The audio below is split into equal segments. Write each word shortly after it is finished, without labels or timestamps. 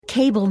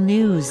Cable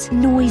news,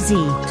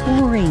 noisy,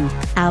 boring,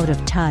 out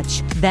of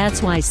touch.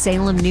 That's why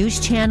Salem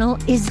News Channel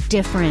is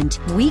different.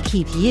 We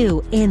keep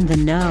you in the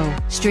know.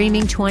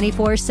 Streaming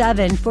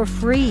 24/7 for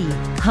free.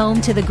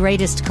 Home to the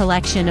greatest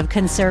collection of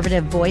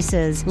conservative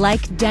voices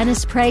like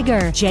Dennis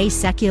Prager, Jay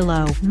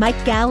Sekulow,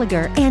 Mike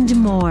Gallagher, and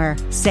more.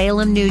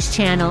 Salem News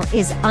Channel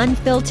is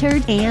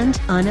unfiltered and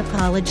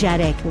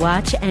unapologetic.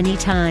 Watch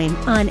anytime,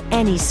 on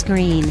any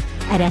screen,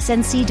 at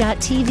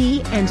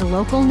snc.tv and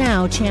Local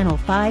Now Channel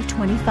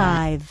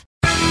 525.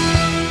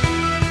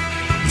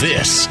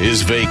 This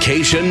is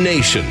Vacation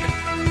Nation.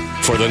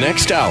 For the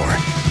next hour,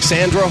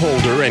 Sandra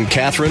Holder and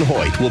Catherine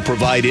Hoyt will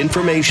provide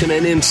information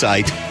and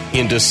insight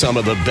into some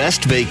of the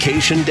best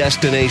vacation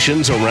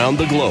destinations around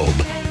the globe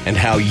and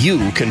how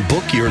you can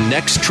book your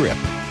next trip.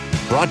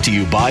 Brought to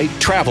you by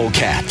Travel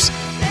Cats.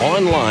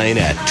 Online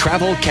at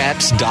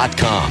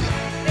travelcats.com.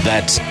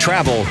 That's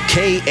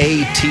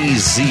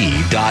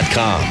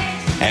travelkatz.com.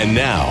 And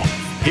now,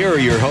 here are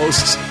your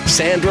hosts,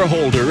 Sandra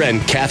Holder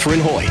and Catherine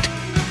Hoyt.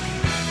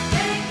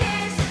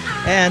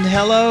 And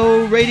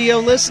hello, radio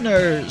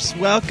listeners.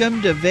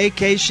 Welcome to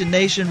Vacation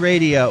Nation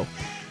Radio.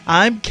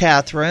 I'm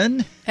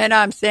Catherine. And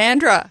I'm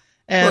Sandra.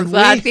 And we're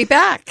glad to be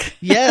back.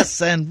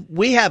 Yes, and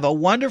we have a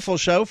wonderful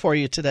show for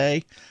you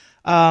today.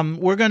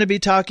 We're going to be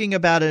talking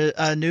about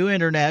a new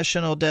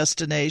international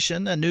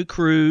destination, a new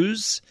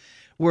cruise.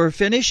 We're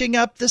finishing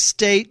up the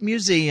state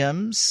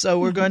museums, so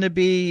we're going to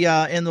be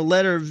in the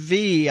letter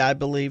V, I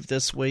believe,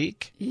 this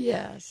week.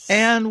 Yes.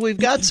 And we've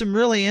got some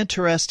really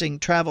interesting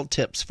travel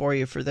tips for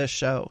you for this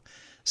show.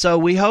 So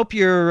we hope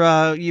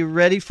you're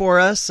ready for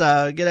us.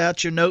 Get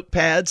out your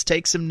notepads,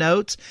 take some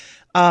notes.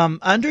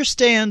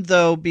 Understand,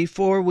 though,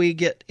 before we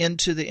get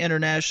into the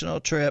international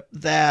trip,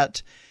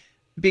 that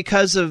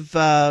because of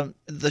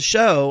the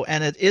show,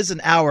 and it is an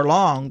hour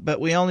long,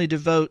 but we only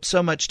devote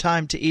so much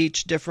time to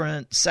each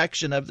different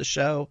section of the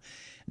show,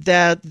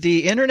 that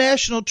the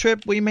international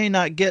trip, we may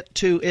not get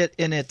to it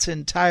in its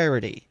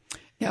entirety.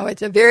 No,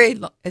 it's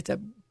a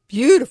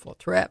beautiful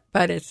trip,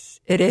 but it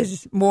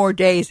is more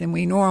days than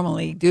we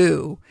normally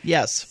do.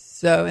 Yes.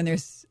 So, and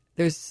there's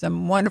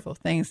some wonderful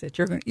things that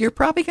you're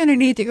probably going to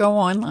need to go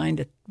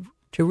online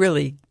to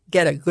really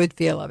get a good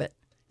feel of it.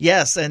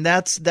 Yes, and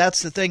that's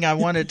the thing I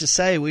wanted to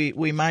say.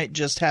 We might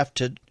just have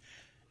to,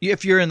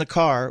 if you're in the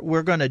car,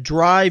 we're going to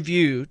drive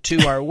you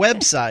to our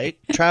website,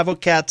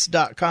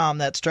 travelcats.com,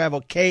 that's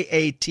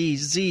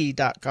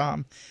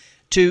travelkatz.com,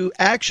 to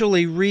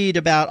actually read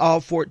about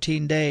all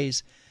 14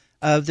 days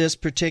of this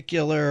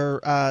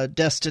particular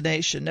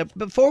destination. Now,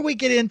 before we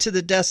get into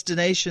the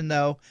destination,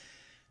 though,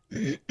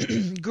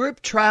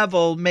 Group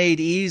Travel Made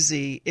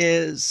Easy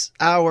is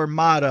our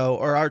motto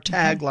or our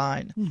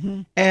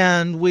tagline,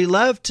 and we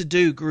love to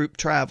do group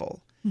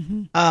travel.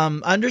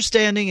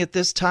 Understanding at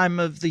this time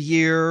of the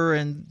year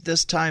and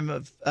this time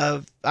of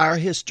our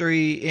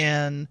history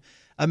in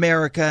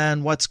America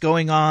and what's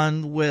going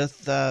on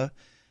with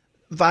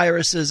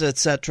viruses, et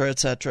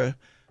cetera,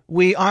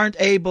 we aren't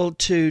able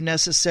to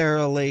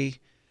necessarily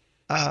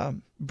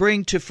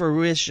bring to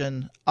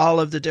fruition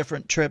all of the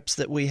different trips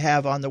that we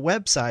have on the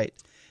website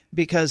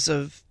because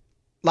of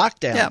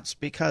lockdowns,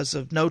 because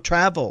of no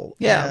travel.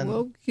 Yeah,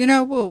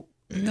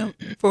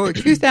 for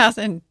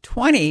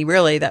 2020,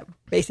 really, that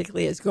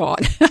basically is gone.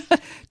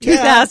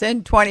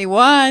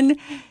 2021,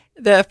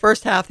 the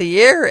first half of the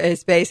year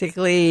is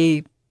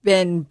basically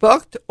been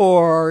booked,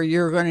 or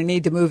you're going to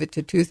need to move it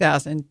to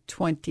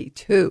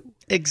 2022.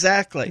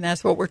 Exactly. And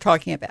that's what we're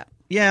talking about.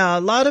 Yeah, a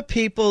lot of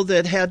people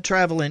that had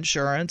travel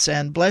insurance,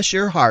 and bless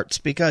your hearts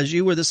because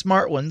you were the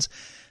smart ones.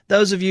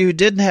 Those of you who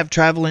didn't have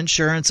travel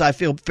insurance, I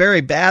feel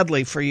very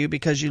badly for you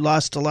because you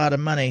lost a lot of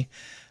money.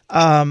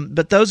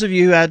 But those of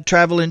you who had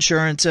travel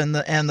insurance and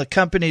the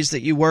companies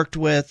that you worked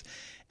with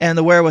and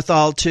the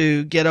wherewithal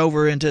to get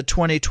over into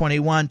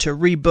 2021 to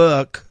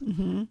rebook,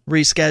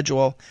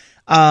 reschedule,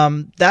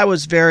 that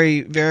was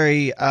very,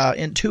 very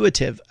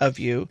intuitive of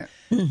you.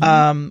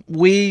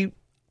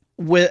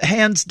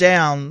 Hands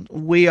down,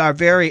 we are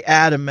very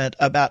adamant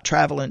about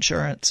travel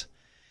insurance.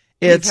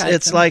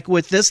 It's like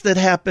with this that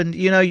happened,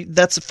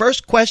 that's the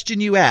first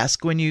question you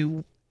ask when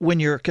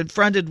you're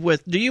confronted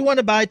with, do you want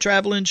to buy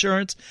travel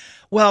insurance?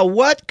 Well,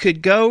 what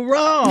could go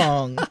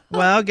wrong?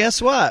 Well,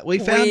 guess what? We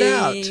found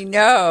out. We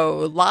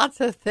know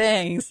lots of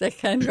things that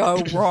can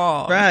go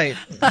wrong. Right.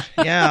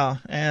 Yeah.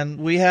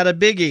 And we had a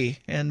biggie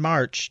in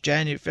March,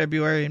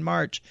 February and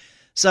March.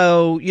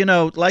 So,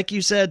 like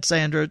you said,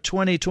 Sandra,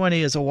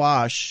 2020 is a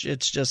wash.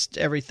 It's just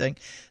everything.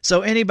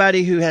 So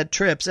anybody who had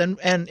trips, and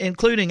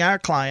including our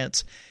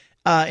clients,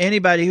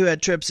 anybody who had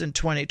trips in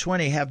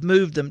 2020 have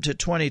moved them to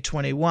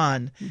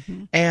 2021.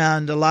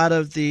 And a lot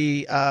of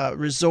the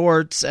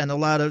resorts and a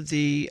lot of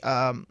the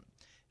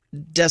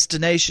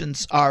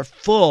destinations are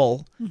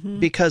full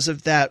because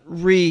of that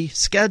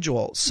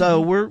reschedule. So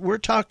we're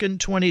talking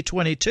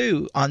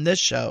 2022 on this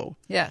show.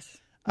 Yes.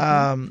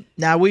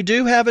 Now, we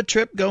do have a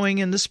trip going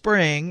in the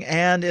spring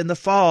and in the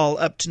fall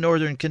up to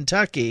northern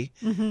Kentucky.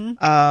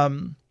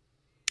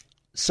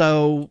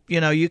 So,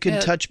 you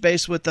can touch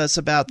base with us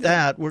about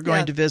that. We're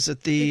going to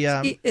visit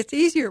the... It's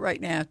easier right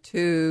now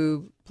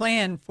to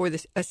plan for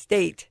a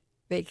state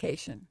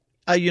vacation.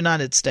 A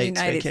United States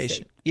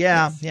vacation.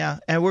 Yeah, yes. Yeah.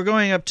 And we're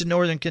going up to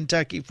northern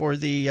Kentucky for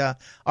the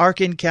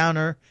Ark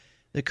Encounter,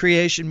 the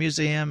Creation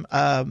Museum,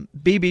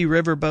 BB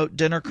Riverboat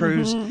Dinner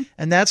Cruise,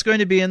 and that's going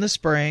to be in the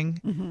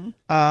spring.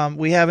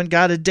 We haven't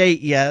got a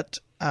date yet.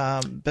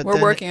 But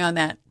we're working on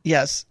that.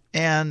 Yes.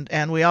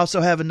 And we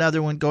also have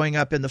another one going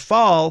up in the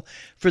fall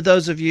for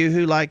those of you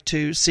who like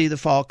to see the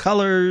fall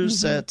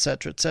colors, et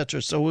cetera, et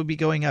cetera. So we'll be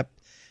going up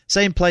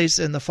same place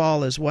in the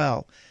fall as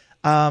well.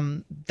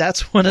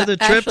 That's one of the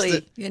trips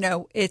that,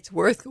 it's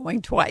worth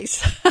going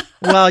twice.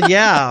 Well,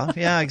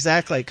 yeah,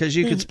 exactly. Because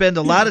you could spend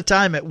a lot of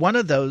time at one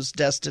of those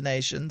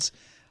destinations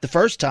the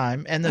first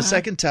time, and the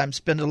second time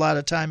spend a lot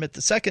of time at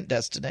the second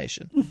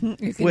destination,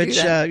 which,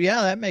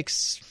 that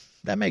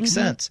makes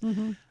sense.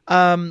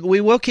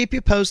 We will keep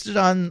you posted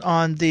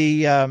on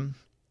the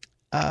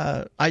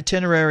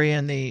itinerary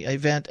and the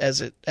event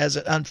as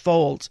it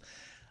unfolds.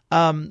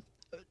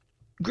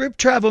 Group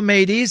Travel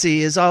Made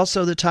Easy is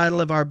also the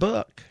title of our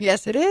book.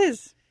 Yes, it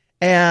is.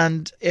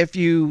 And if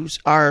you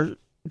are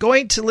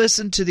going to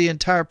listen to the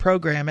entire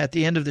program at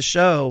the end of the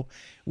show,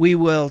 we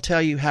will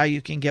tell you how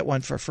you can get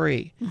one for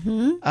free.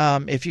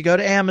 If you go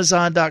to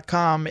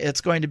Amazon.com, it's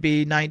going to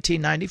be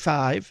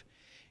 $19.95.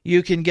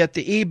 You can get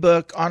the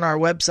ebook on our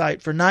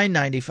website for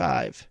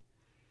 $9.95.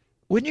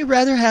 Wouldn't you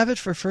rather have it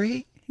for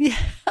free? Yeah,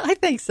 I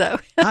think so.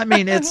 I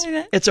mean,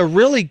 it's a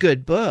really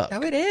good book.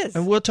 Oh, it is.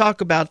 And we'll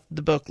talk about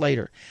the book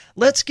later.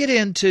 Let's get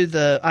into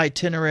the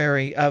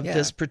itinerary of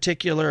this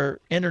particular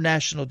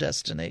international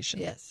destination.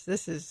 Yes,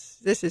 this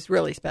is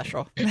really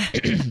special.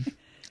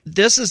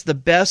 This is the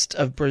best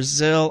of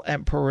Brazil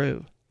and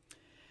Peru.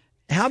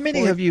 How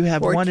many of you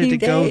have wanted to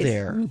go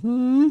there?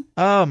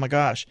 Oh my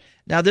gosh.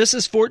 Now this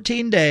is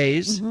 14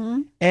 days,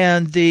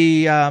 and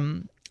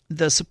the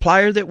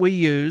supplier that we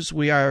use,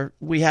 we have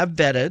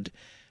vetted.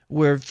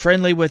 We're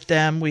friendly with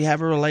them. We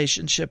have a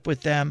relationship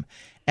with them.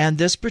 And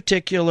this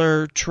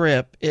particular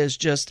trip is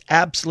just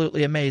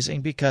absolutely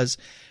amazing because,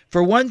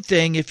 for one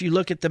thing, if you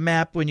look at the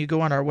map when you go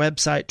on our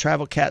website,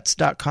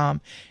 travelcats.com,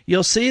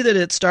 you'll see that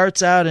it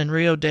starts out in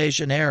Rio de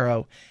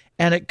Janeiro,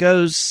 and it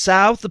goes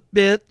south a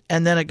bit,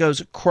 and then it goes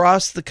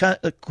across the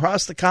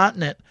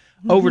continent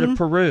over to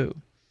Peru.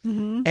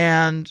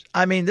 And,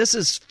 I mean, this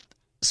is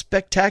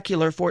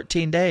spectacular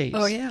 14 days.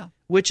 Oh, yeah.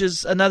 Which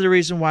is another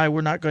reason why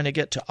we're not going to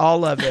get to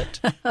all of it.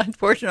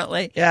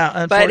 Unfortunately. Yeah,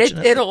 unfortunately.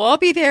 But it'll all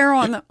be there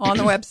on the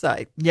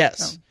website.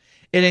 Yes. So.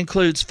 It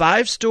includes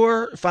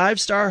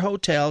five-star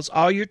hotels,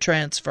 all your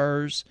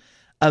transfers,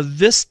 a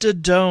Vista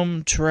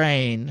Dome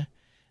train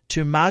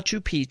to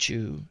Machu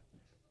Picchu.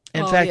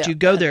 In fact, you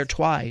go there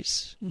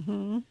twice.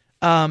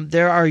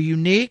 There are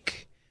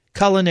unique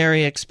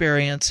culinary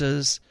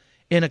experiences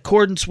in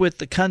accordance with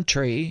the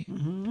country,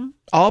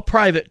 all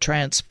private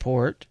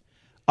transport,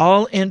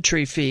 all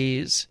entry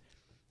fees,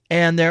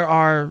 and there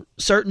are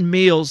certain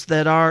meals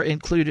that are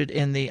included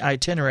in the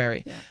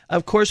itinerary. Yeah.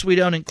 Of course, we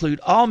don't include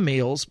all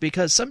meals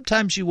because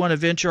sometimes you want to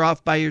venture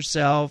off by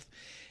yourself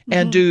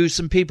and do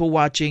some people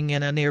watching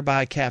in a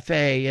nearby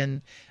cafe,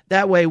 and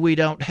that way we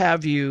don't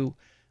have you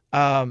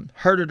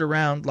herded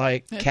around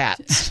like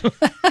cats.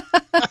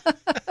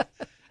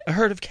 A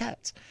herd of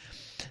cats.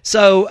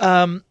 So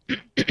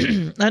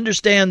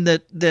understand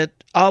that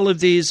all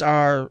of these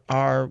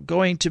are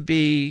going to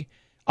be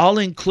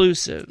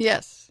all-inclusive.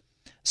 Yes.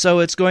 So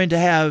it's going to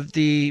have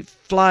the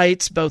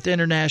flights, both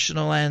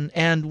international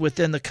and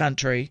within the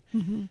country,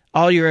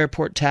 all your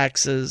airport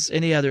taxes,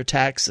 any other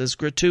taxes,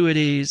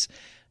 gratuities.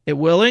 It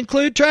will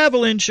include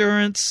travel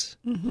insurance.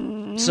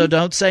 So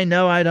don't say,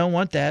 no, I don't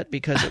want that,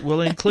 because it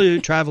will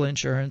include travel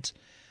insurance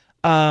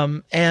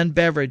and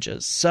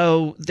beverages.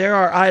 So there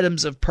are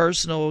items of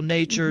personal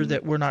nature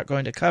that we're not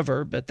going to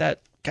cover, but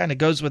that kind of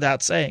goes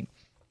without saying.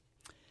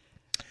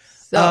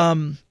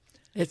 So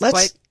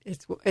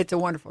it's a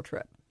wonderful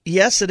trip.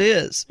 Yes, it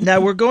is.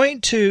 Now, we're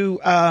going to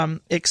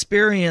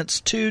experience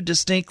two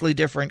distinctly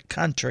different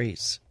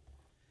countries,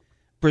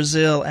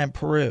 Brazil and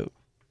Peru.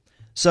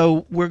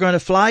 So we're going to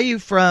fly you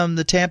from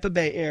the Tampa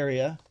Bay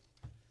area.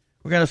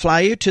 We're going to fly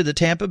you to the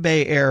Tampa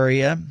Bay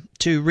area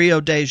to Rio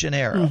de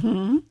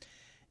Janeiro.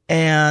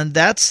 And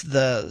that's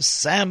the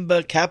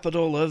samba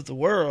capital of the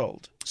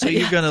world. So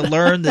you're going to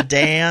learn the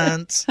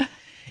dance.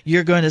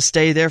 You're going to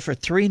stay there for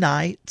 3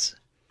 nights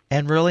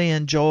and really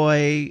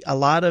enjoy a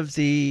lot of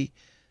the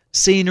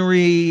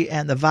scenery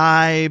and the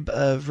vibe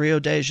of Rio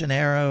de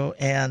Janeiro.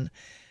 And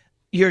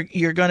you're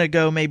going to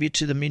go maybe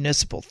to the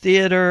municipal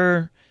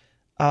theater.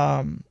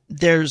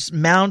 There's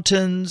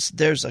mountains.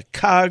 There's a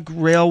cog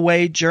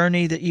railway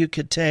journey that you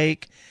could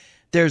take.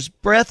 There's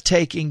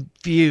breathtaking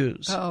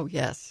views. Oh,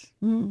 yes.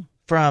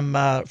 From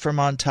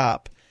on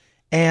top.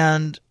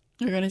 And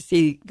you're going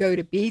to go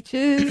to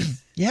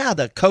beaches. Yeah,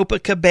 the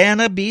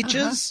Copacabana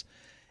beaches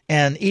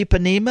and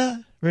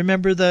Ipanema.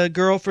 Remember the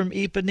girl from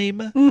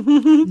Ipanema?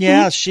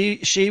 Yeah,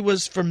 she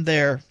was from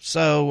there.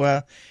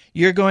 So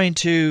you're going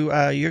to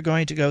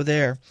go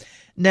there.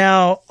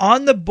 Now,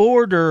 on the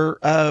border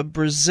of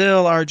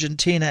Brazil,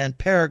 Argentina, and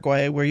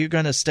Paraguay, where you're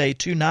going to stay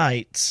 2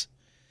 nights,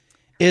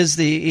 is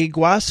the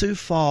Iguazu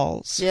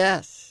Falls.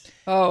 Yes.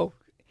 Oh,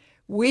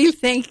 we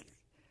think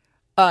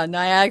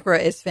Niagara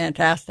is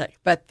fantastic,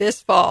 but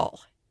this fall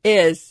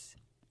is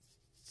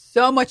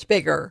so much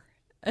bigger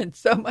and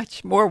so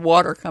much more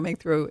water coming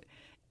through.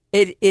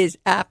 It is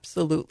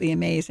absolutely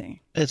amazing.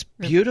 It's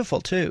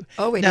beautiful too.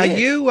 Oh, it now,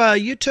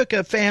 is. you took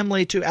a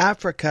family to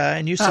Africa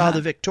and you saw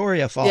the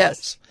Victoria Falls.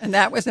 Yes, and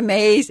that was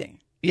amazing.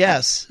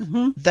 Yes,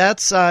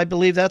 that's I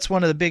believe that's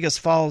one of the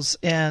biggest falls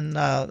in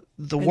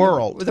the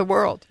world. The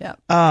world, yeah.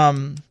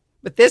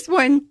 But this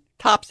one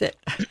tops it.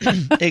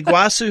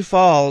 Iguazu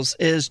Falls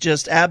is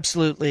just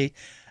absolutely,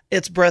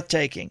 it's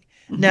breathtaking.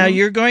 Now,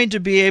 you're going to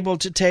be able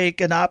to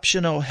take an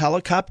optional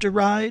helicopter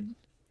ride.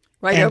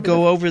 Right and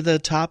go over the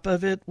top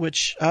of it,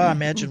 which I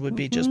imagine would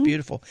be just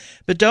beautiful.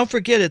 But don't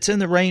forget, it's in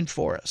the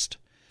rainforest.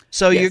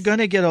 So you're going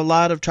to get a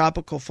lot of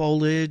tropical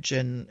foliage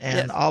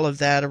and all of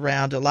that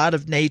around, a lot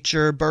of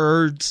nature,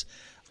 birds,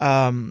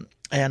 and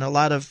a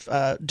lot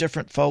of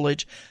different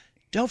foliage.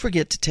 Don't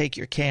forget to take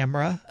your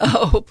camera.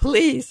 Oh,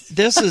 please.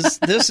 This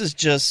is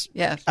just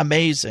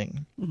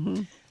amazing.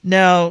 Mm-hmm.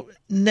 Now,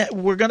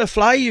 we're going to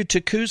fly you to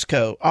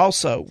Cusco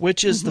also,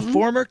 which is the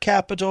former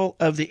capital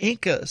of the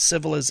Inca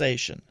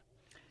civilization.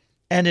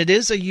 And it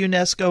is a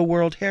UNESCO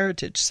World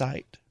Heritage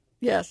Site.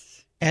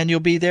 Yes. And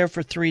you'll be there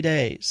for 3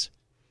 days.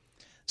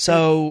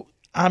 So,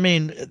 I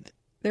mean...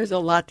 There's a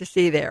lot to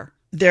see there.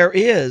 There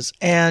is.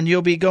 And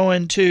you'll be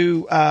going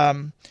to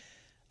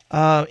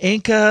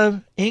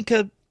Inca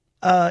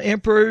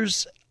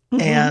emperors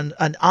and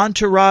an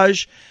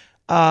entourage,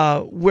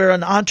 where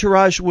an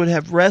entourage would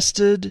have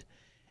rested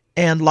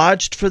and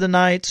lodged for the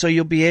night. So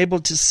you'll be able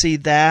to see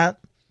that.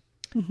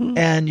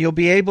 And you'll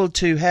be able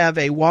to have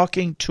a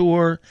walking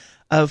tour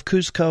of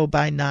Cusco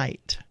by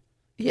night.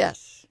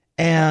 Yes.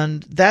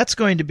 And that's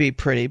going to be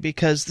pretty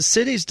because the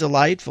city's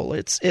delightful.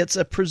 It's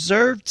a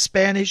preserved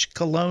Spanish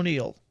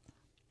colonial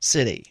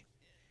city.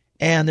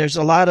 And there's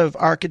a lot of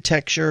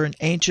architecture and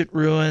ancient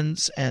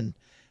ruins and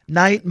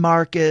night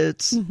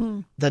markets.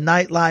 The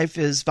nightlife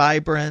is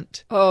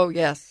vibrant. Oh,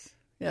 yes.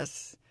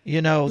 Yes.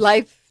 You know,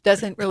 life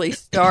doesn't really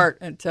start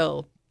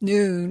until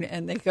noon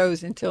and it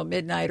goes until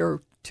midnight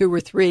or 2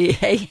 or 3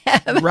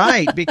 a.m.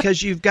 Right,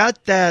 because you've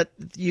got that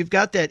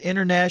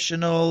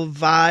international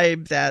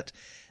vibe,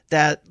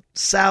 that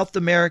South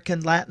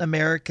American, Latin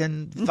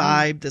American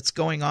vibe that's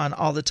going on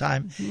all the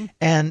time,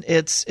 and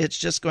it's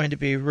just going to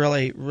be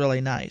really,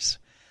 really nice.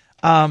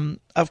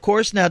 Of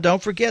course, now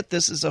don't forget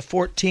this is a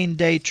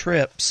 14-day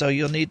trip, so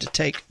you'll need to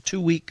take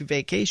 2-week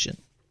vacation.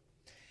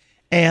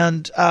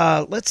 And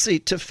let's see,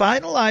 to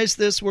finalize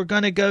this, we're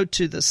going to go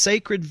to the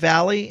Sacred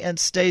Valley and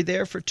stay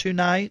there for 2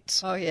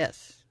 nights. Oh,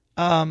 yes.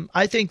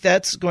 I think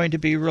that's going to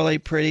be really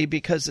pretty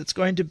because it's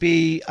going to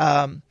be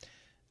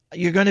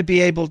you're going to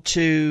be able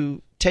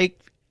to take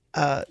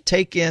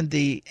in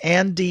the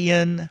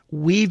Andean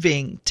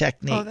weaving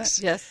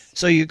techniques. Yes.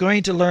 So you're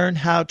going to learn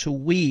how to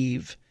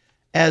weave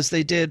as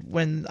they did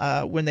when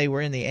they were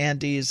in the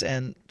Andes,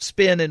 and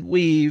spin and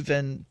weave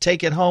and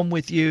take it home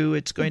with you.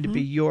 It's going to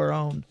be your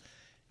own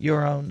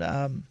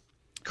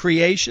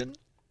creation.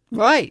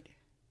 Right.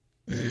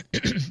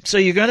 So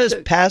you're going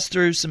to pass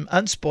through some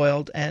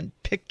unspoiled and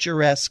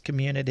picturesque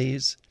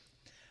communities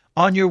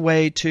on your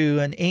way to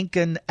an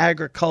Incan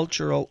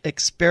agricultural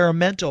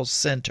experimental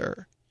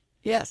center.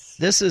 Yes.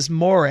 This is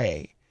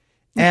Moray,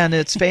 and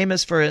it's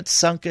famous for its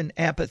sunken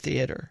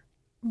amphitheater.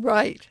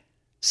 Right.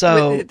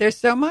 So there's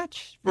so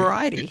much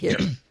variety here.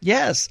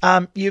 Yes.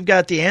 You've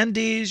got the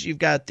Andes, you've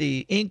got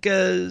the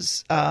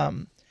Incas,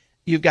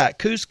 you've got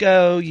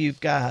Cusco,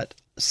 you've got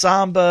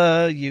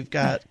samba, you've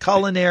got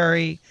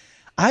culinary.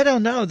 I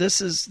don't know.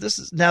 This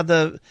is now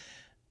the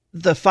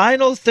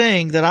final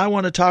thing that I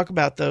want to talk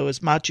about though is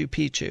Machu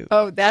Picchu.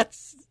 Oh,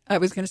 I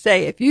was going to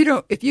say if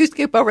you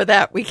skip over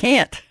that, we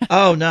can't.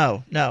 Oh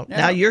no.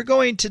 Now you're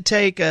going to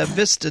take a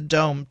Vista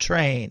Dome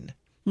train,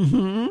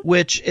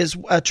 which is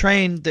a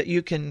train that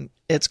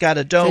it's got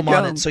a dome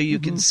on it so you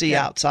can see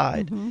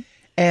outside.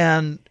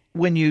 And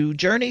when you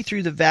journey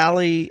through the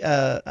valley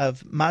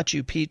of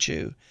Machu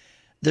Picchu,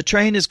 the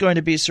train is going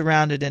to be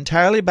surrounded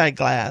entirely by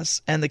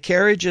glass, and the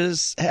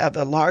carriages have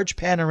a large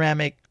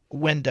panoramic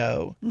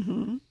window.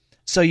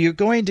 So you're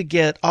going to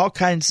get all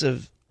kinds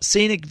of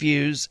scenic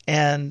views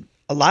and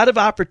a lot of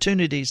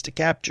opportunities to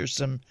capture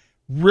some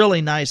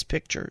really nice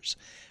pictures.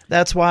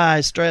 That's why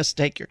I stress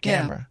take your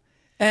camera.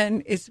 Yeah.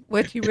 And it's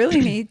what you really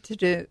need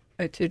to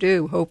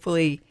do,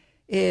 hopefully,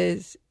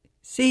 is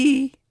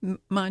see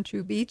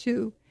Machu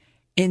Picchu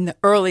in the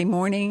early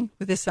morning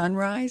with the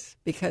sunrise,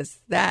 because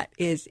that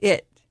is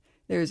it.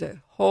 There's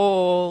a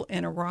hole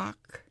in a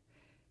rock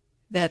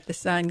that the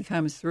sun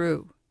comes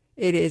through.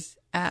 It is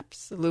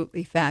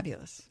absolutely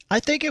fabulous. I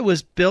think it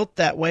was built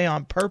that way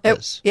on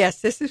purpose.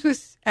 Yes, this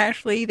was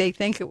actually, they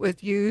think it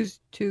was used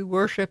to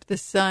worship the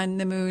sun,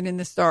 the moon, and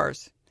the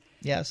stars.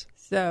 Yes.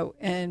 So,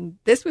 and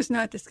this was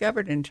not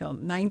discovered until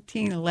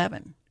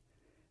 1911.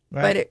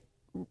 Right.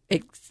 But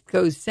it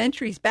goes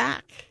centuries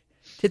back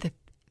to the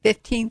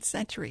 15th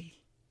century.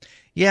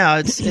 Yeah,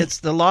 it's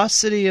the lost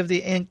city of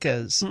the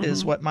Incas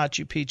is what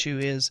Machu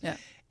Picchu is. Yeah.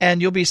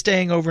 And you'll be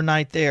staying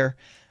overnight there.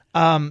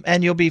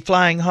 And you'll be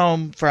flying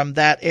home from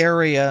that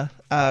area,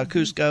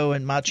 Cusco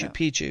and Machu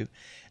Picchu.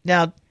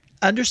 Now,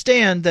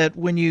 understand that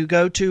when you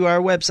go to our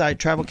website,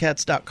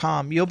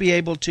 travelcats.com, you'll be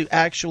able to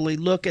actually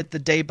look at the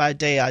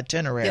day-by-day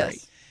itinerary.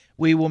 Yes.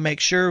 We will make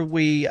sure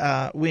we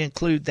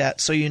include that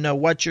so you know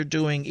what you're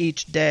doing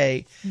each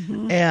day.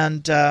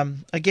 And,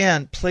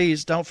 again,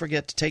 please don't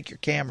forget to take your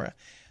camera.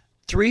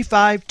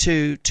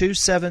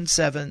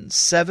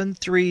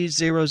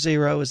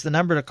 352-277-7300 is the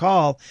number to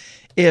call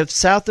if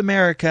South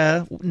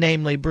America,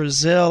 namely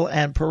Brazil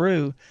and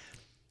Peru,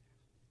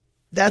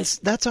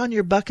 that's on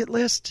your bucket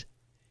list.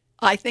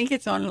 I think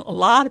it's on a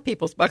lot of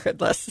people's bucket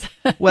lists.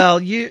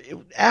 Well,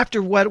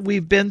 after what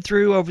we've been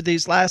through over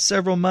these last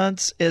several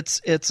months,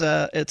 it's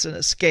an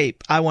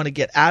escape. I want to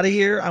get out of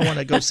here. I want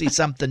to go see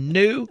something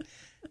new,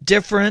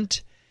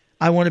 different.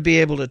 I want to be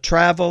able to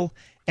travel.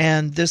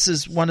 And this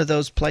is one of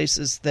those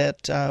places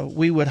that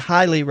we would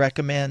highly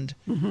recommend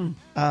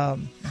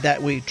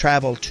that we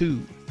travel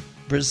to,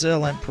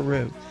 Brazil and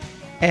Peru.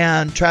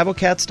 And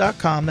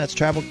travelcats.com, that's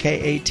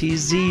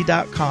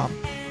travelkatz.com.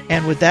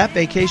 And with that,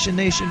 Vacation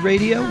Nation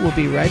Radio, we'll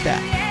be right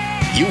back.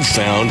 You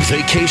found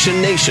Vacation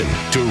Nation.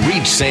 To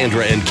reach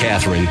Sandra and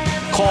Catherine,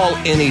 call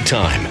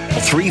anytime.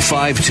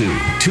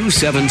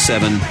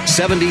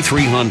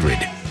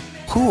 352-277-7300.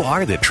 Who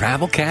are the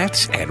Travel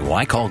Cats and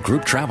why call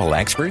Group Travel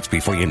experts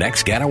before your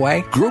next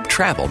getaway? Group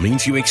Travel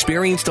means you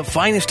experience the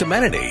finest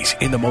amenities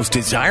in the most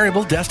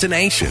desirable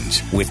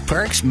destinations with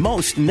perks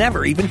most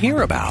never even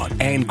hear about.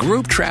 And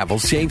Group Travel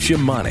saves you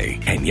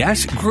money. And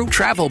yes, Group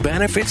Travel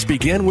benefits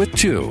begin with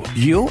two.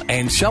 You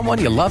and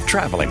someone you love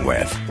traveling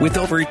with. With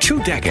over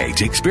 2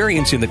 decades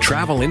experience in the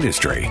travel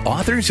industry,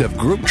 authors of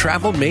Group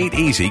Travel Made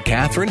Easy,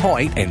 Catherine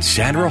Hoyt and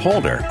Sandra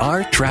Holder,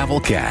 are Travel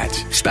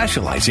Cats,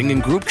 specializing in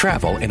group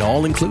travel and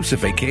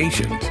all-inclusive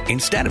vacations.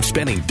 Instead of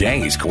spending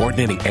days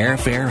coordinating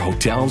airfare,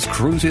 hotels,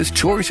 cruises,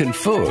 tours, and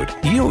food,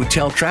 you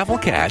tell Travel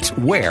Cats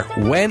where,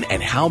 when,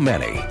 and how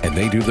many, and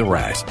they do the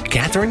rest.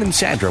 Catherine and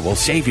Sandra will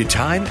save you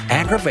time,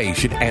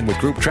 aggravation, and with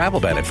group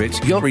travel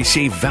benefits, you'll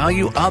receive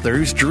value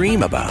others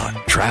dream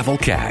about. Travel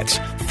Cats,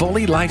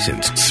 fully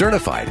licensed,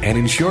 certified, and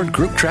insured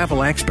group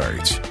travel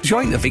experts.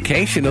 Join the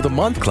Vacation of the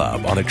Month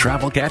Club on the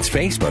Travel Cats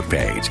Facebook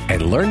page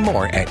and learn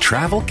more at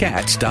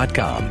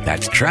travelcats.com.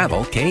 That's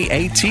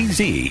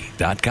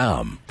travelkatz.com.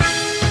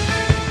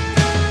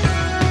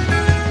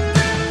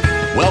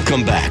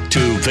 Welcome back to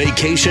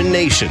Vacation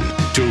Nation.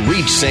 To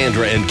reach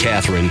Sandra and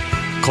Catherine,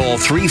 call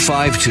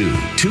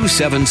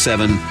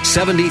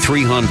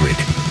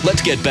 352-277-7300.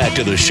 Let's get back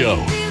to the show.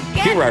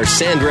 Here are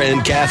Sandra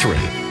and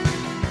Catherine.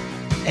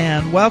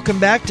 And welcome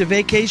back to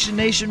Vacation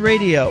Nation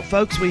Radio.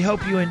 Folks, we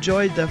hope you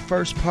enjoyed the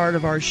first part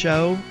of our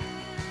show.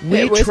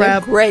 It was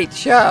a great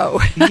show.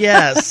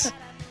 Yes.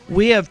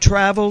 We have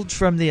traveled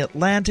from the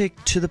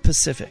Atlantic to the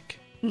Pacific.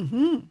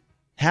 Mm-hmm.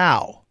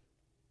 How?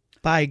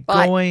 By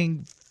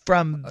going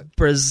from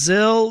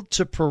Brazil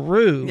to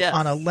Peru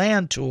on a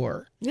land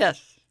tour. Yes.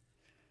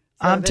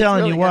 So I'm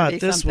telling you what,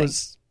 this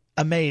was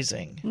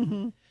amazing.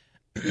 Mm-hmm.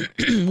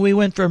 We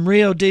went from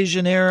Rio de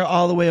Janeiro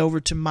all the way over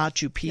to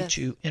Machu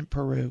Picchu in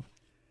Peru.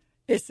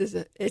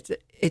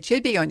 It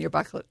should be on your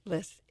bucket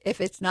list.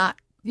 If it's not,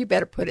 you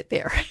better put it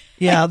there.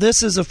 Yeah,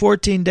 this is a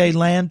 14-day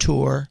land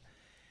tour.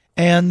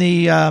 And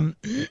the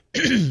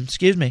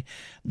excuse me,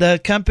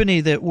 the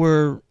company that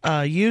we're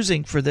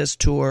using for this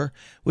tour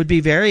would be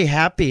very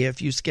happy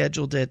if you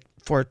scheduled it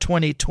for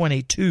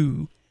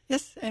 2022.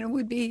 Yes, and it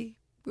would be.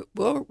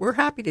 We're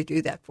happy to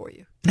do that for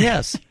you.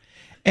 Yes,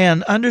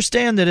 and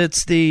understand that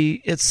it's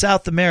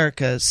South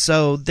America,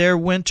 so their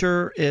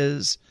winter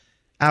is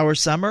our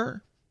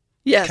summer.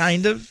 Yes,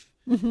 kind of.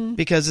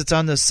 Because it's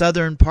on the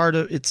southern part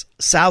it's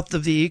south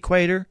of the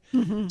equator,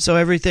 so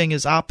everything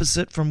is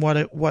opposite from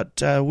what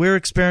we're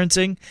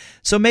experiencing.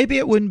 So maybe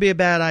it wouldn't be a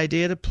bad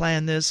idea to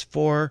plan this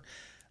for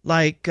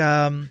like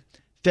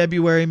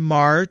February,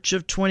 March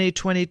of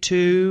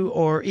 2022,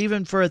 or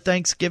even for a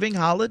Thanksgiving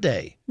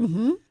holiday,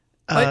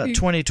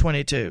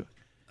 2022.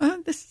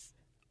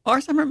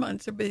 Our summer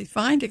months would be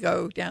fine to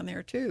go down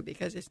there too,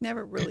 because it's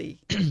never really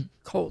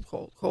cold.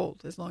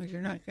 As long as we're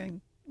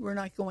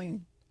not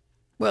going.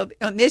 Well,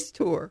 on this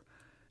tour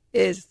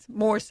is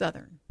more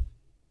southern.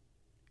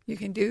 You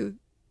can do,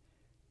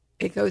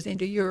 it goes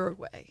into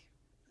Uruguay.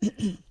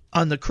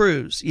 On the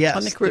cruise, yes.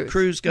 On the cruise. The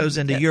cruise goes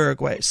into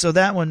Uruguay. So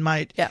that one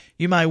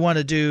you might want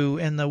to do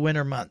in the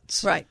winter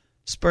months. Right.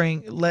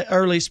 Spring,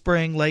 early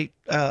spring, late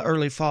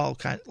fall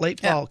kind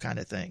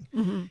of thing.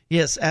 Mm-hmm.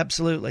 Yes,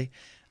 absolutely.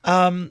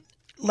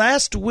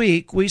 Last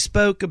week we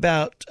spoke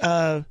about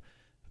 10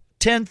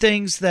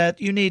 things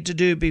that you need to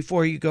do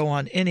before you go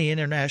on any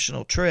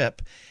international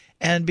trip.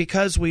 And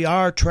because we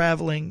are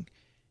traveling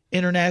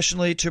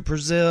internationally to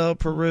Brazil,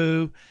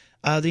 Peru,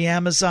 the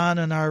Amazon,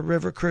 and our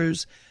river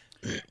cruise,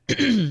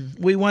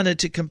 we wanted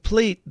to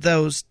complete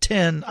those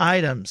 10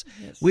 items.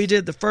 Yes. We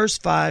did the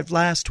first 5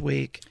 last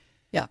week,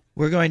 Yeah.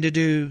 We're going to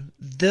do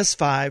this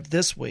 5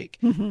 this week.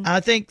 I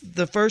think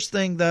the first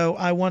thing, though,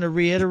 I want to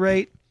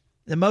reiterate,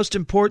 the most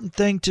important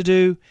thing to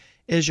do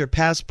is your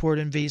passport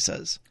and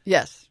visas.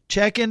 Yes.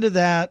 Check into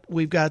that.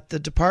 We've got the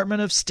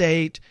Department of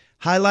State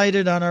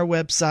highlighted on our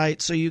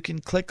website, so you can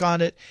click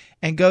on it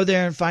and go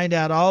there and find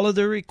out all of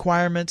the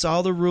requirements,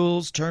 all the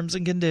rules, terms,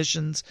 and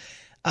conditions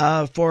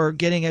for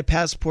getting a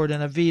passport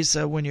and a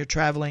visa when you're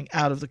traveling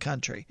out of the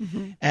country,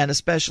 and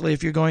especially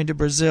if you're going to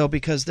Brazil,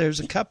 because there's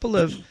a couple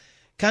of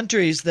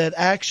countries that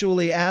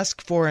actually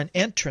ask for an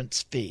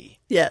entrance fee.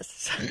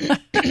 Yes.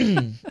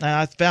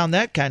 I found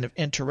that kind of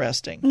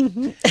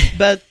interesting.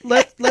 But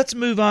let's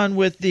move on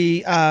with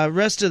the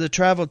rest of the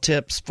travel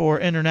tips for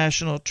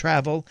international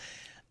travel.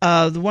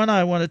 The one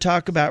I want to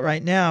talk about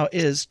right now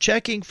is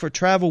checking for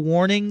travel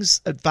warnings,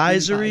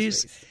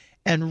 advisories,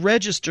 and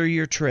register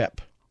your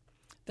trip.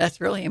 That's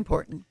really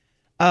important.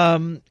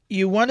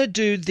 You want to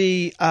do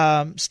the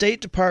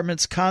State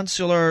Department's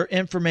Consular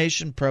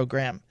Information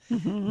Program.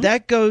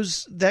 That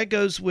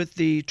goes with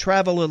the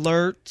travel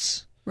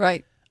alerts.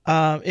 Right.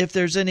 If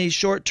there's any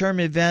short-term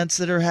events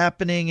that are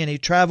happening, any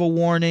travel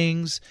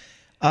warnings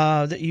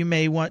that you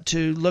may want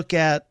to look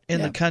at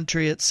in the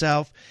country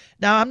itself.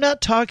 Now, I'm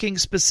not talking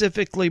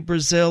specifically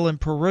Brazil and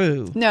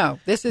Peru. No,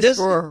 this is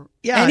for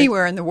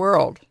anywhere in the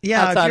world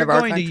outside of our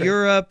country. If you're going to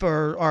Europe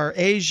or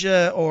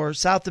Asia or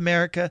South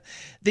America,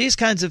 these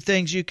kinds of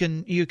things you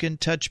can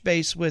touch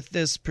base with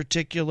this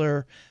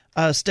particular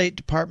State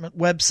Department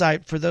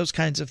website for those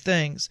kinds of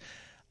things.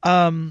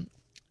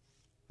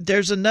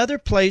 There's another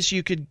place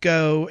you could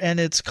go, and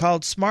it's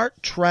called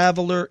Smart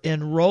Traveler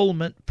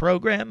Enrollment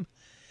Program.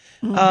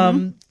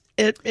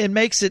 It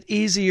makes it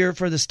easier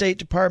for the State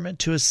Department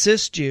to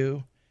assist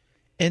you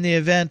in the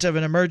event of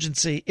an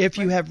emergency if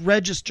you have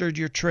registered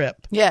your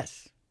trip.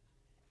 Yes.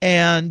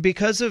 And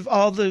because of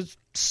all the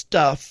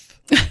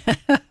stuff,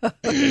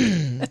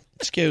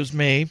 excuse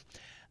me,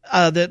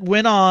 that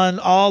went on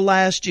all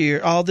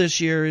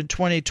this year in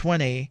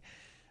 2020,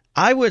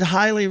 I would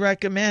highly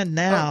recommend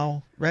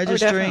now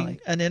registering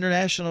an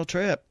international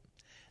trip.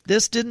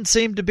 This didn't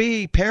seem to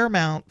be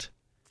paramount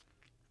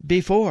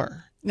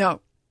before. No.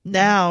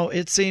 Now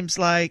it seems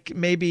like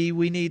maybe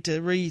we need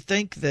to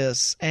rethink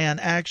this and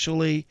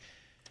actually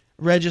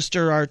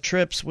register our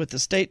trips with the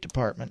State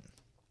Department.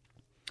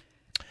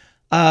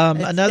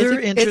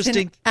 It's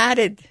an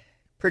added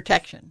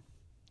protection.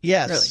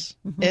 Yes,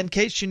 really. In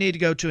case you need to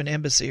go to an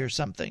embassy or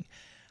something.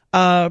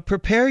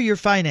 Prepare your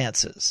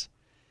finances.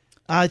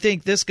 I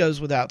think this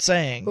goes without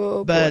saying,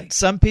 but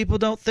some people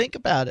don't think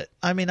about it.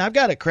 I mean, I've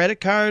got a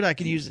credit card. I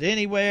can use it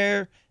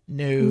anywhere.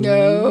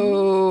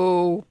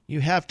 No. You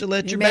have to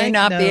let your bank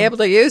know. You may not be able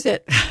to use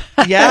it.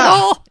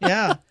 Yeah.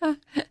 Yeah.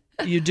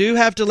 You do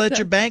have to let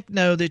your bank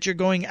know that you're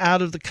going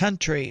out of the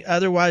country.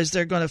 Otherwise,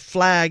 they're going to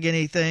flag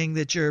anything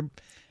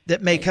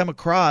that may come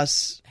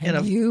across.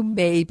 You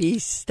may be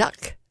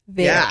stuck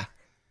there. Yeah.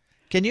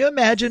 Can you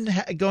imagine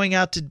going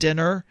out to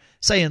dinner,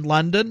 say in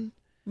London,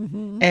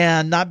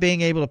 and not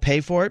being able to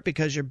pay for it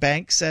because your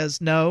bank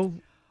says no?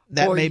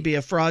 That may be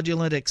a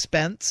fraudulent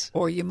expense.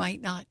 Or you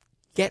might not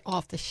get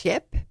off the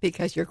ship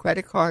because your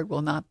credit card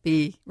will not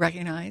be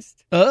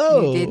recognized.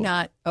 Oh. You did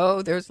not.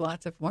 Oh, there's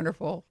lots of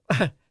wonderful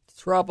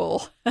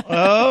trouble.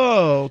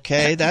 Oh,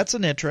 okay. That's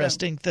an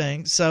interesting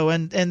thing. So,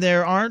 and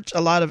there aren't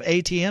a lot of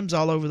ATMs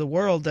all over the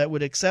world that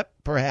would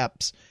accept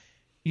perhaps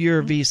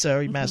your Visa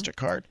or your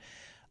MasterCard.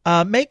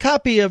 Make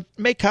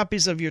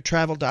copies of your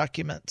travel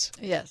documents.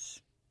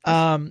 Yes.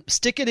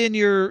 Stick it in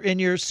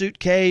your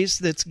suitcase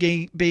that's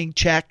being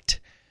checked.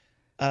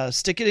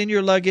 Stick it in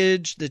your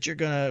luggage that you're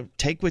going to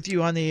take with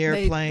you on the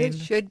airplane. It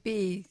should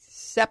be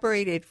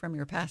separated from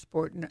your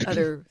passport and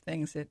other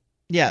things that.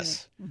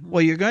 Yes.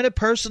 Well, you're going to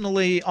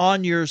personally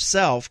on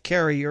yourself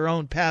carry your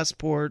own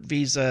passport,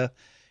 visa,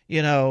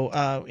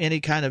 any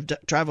kind of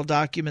travel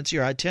documents,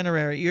 your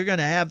itinerary. You're going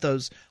to have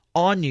those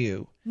on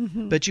you,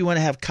 but you want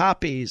to have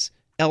copies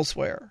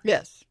elsewhere.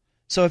 Yes.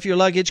 So if your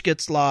luggage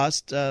gets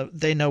lost,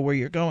 they know where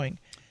you're going.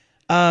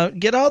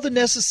 Get all the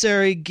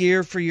necessary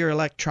gear for your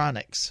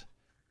electronics.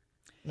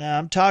 Now,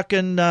 I'm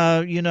talking,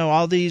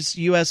 all these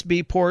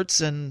USB ports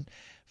and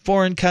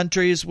foreign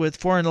countries with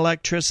foreign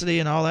electricity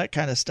and all that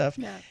kind of stuff.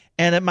 Yeah.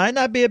 And it might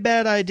not be a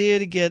bad idea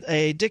to get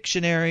a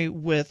dictionary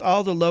with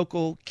all the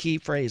local key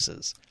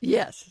phrases.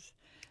 Yes.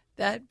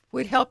 That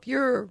would help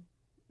you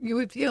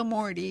would feel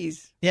more at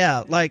ease.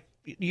 Yeah, like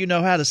you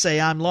know how to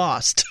say I'm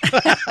lost.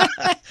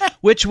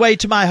 Which way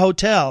to my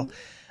hotel?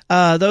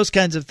 Those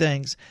kinds of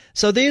things.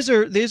 So these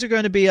are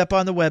going to be up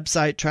on the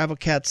website,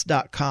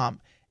 travelcats.com.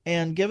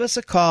 And give us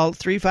a call,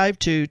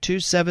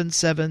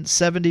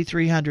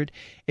 352-277-7300.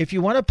 If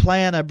you want to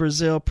plan a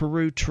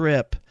Brazil-Peru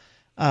trip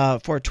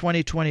for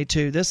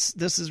 2022, this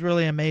is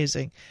really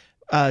amazing.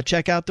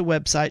 Check out the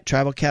website,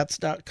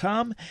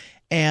 travelcats.com.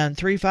 And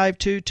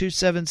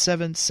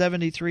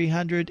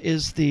 352-277-7300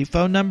 is the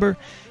phone number.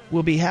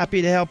 We'll be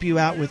happy to help you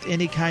out with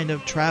any kind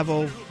of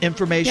travel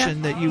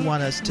information that you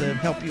want us to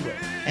help you with.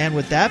 And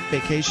with that,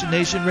 Vacation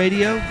Nation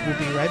Radio, we'll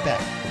be right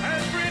back.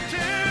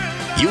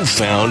 You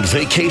found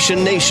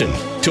Vacation Nation.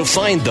 To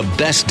find the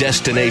best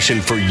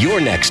destination for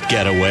your next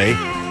getaway,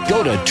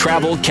 go to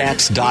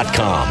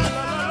TravelCats.com.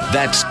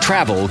 That's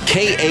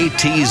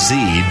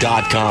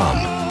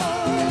TravelKatz.com.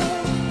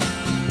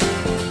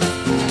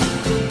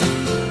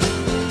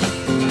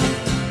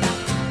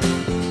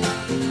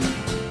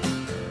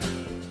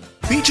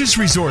 Beaches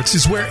Resorts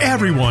is where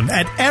everyone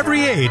at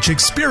every age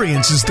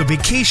experiences the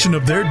vacation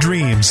of their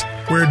dreams,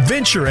 where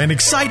adventure and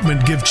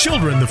excitement give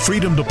children the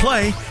freedom to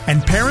play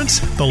and parents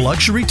the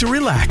luxury to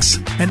relax.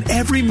 And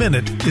every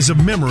minute is a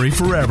memory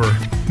forever.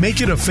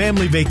 Make it a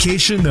family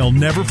vacation they'll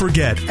never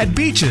forget at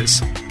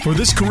Beaches. For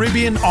this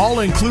Caribbean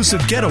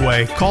all-inclusive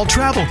getaway, call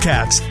Travel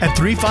Cats at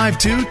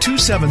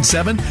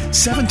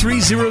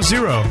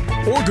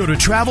 352-277-7300 or go to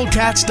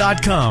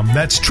TravelCats.com.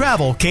 That's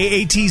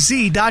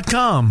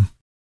TravelKatz.com.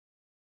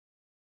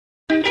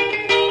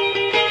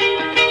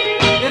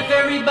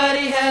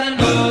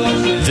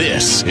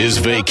 This is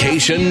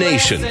Vacation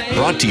Nation,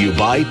 brought to you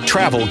by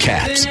Travel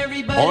Cats.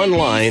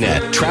 Online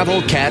at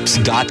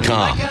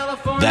TravelCats.com.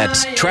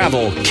 That's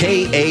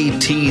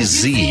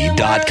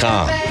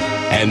TravelKatz.com.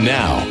 And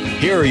now,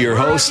 here are your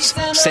hosts,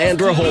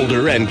 Sandra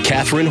Holder and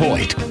Catherine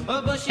Hoyt.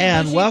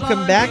 And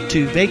welcome back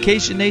to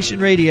Vacation Nation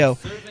Radio.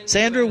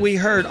 Sandra, we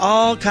heard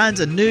all kinds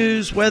of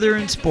news, weather,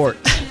 and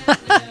sports.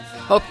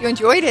 Hope you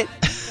enjoyed it.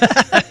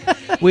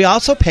 We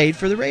also paid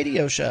for the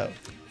radio show.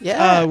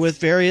 Yes. With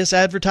various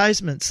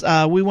advertisements.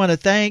 We want to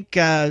thank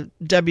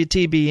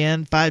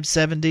WTBN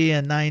 570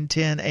 and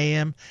 910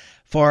 AM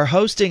for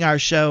hosting our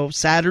show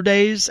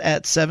Saturdays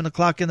at 7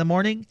 o'clock in the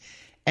morning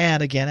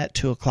and again at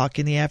 2 o'clock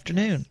in the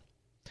afternoon.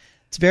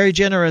 It's very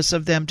generous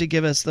of them to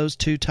give us those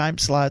two time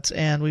slots,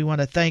 and we want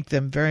to thank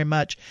them very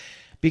much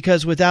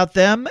because without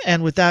them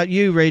and without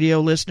you, radio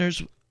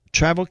listeners,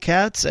 Travel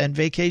Cats and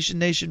Vacation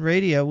Nation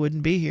Radio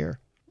wouldn't be here.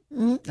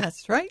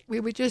 That's right. We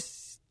would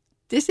just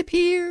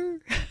disappear.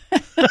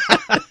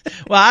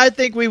 Well, I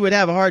think we would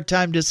have a hard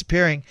time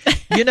disappearing.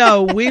 You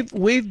know,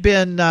 we've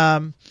been,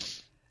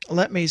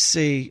 let me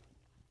see,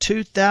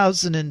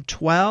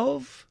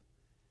 2012,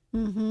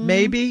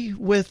 maybe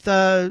with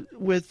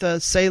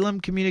Salem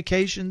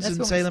Communications. That's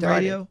and Salem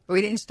Radio. But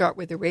we didn't start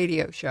with the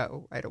radio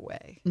show right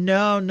away.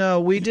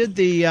 No, we did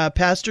the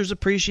Pastor's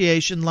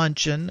Appreciation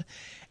Luncheon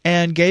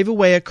and gave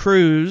away a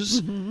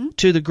cruise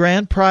to the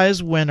grand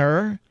prize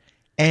winner.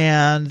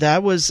 And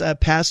that was a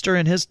pastor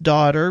and his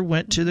daughter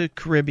went to the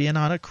Caribbean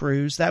on a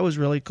cruise. That was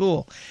really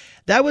cool.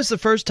 That was the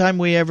first time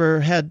we ever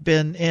had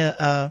been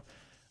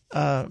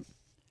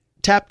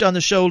tapped on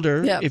the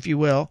shoulder, if you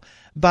will,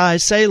 by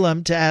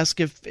Salem to ask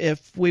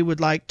if we would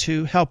like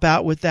to help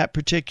out with that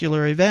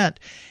particular event.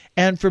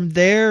 And from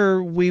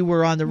there, we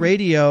were on the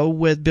radio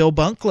with Bill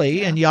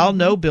Bunkley, and y'all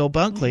know Bill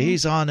Bunkley.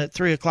 He's on at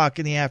 3 o'clock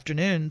in the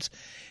afternoons.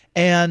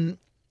 And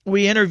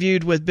we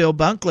interviewed with Bill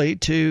Bunkley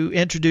to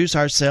introduce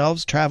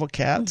ourselves, Travel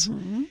Cats.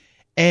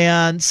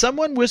 And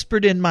someone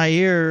whispered in my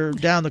ear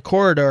down the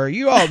corridor,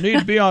 "You all need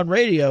to be on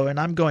radio." And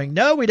I'm going,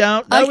 "No, we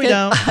don't. No, we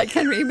don't." I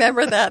can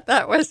remember that.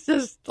 That was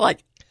just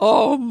like,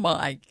 oh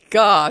my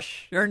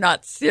gosh, you're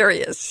not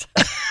serious.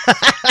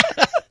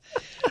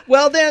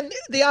 Well, then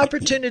the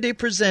opportunity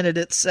presented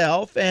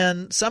itself,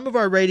 and some of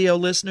our radio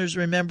listeners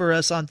remember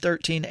us on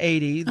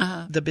 1380,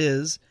 The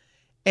Biz.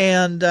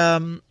 And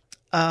then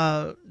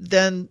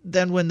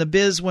when the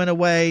Biz went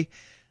away,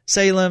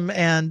 Salem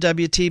and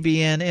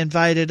WTBN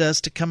invited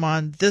us to come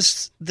on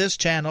this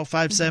channel,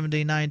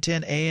 570,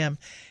 910 AM,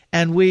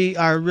 and we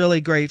are really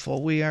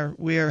grateful. We are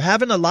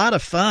having a lot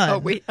of fun.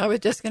 I was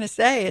just going to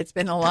say, it's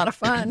been a lot of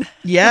fun.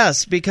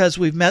 Yes, because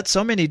we've met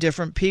so many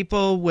different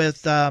people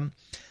with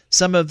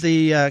some of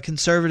the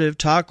conservative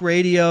talk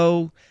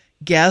radio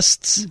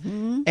guests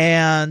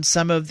and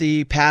some of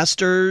the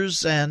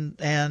pastors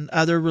and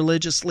other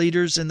religious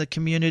leaders in the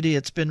community.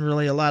 It's been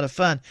really a lot of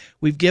fun.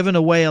 We've given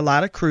away a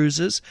lot of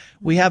cruises.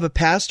 We have a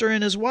pastor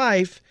and his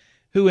wife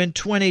who in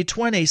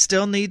 2020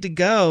 still need to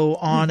go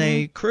on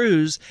a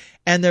cruise,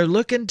 and they're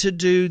looking to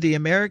do the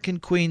American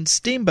Queen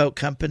Steamboat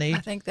Company. I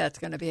think that's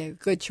going to be a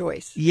good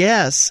choice.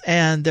 Yes,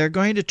 and they're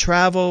going to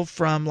travel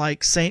from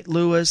like St.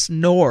 Louis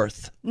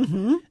north.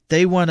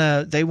 They want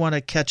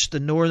to catch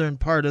the northern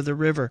part of the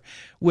river,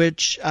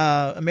 which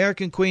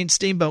American Queen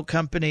Steamboat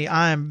Company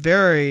I am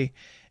very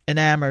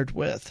enamored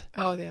with.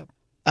 Oh, yeah.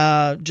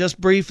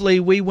 Just briefly,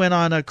 we went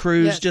on a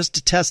cruise just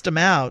to test them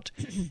out,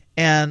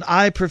 and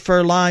I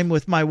prefer lime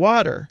with my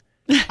water.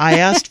 I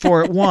asked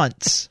for it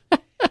once.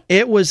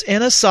 It was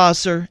in a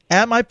saucer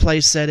at my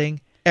place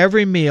setting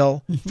every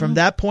meal from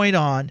that point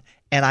on,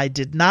 and I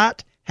did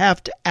not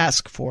have to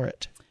ask for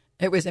it.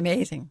 It was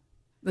amazing.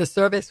 The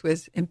service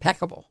was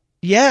impeccable.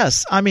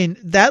 Yes. I mean,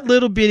 that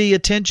little bitty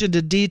attention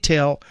to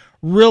detail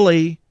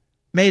really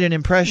made an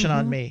impression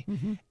on me.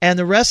 And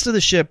the rest of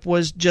the ship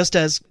was just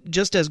as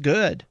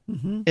good,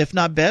 if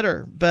not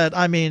better. But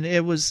I mean,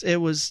 it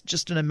was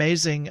just an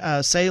amazing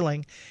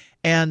sailing.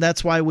 And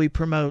that's why we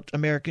promote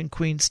American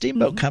Queen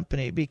Steamboat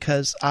Company,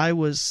 because I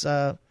was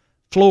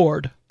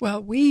floored.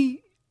 Well,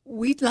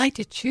 we'd like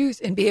to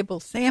choose and be able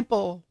to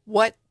sample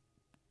what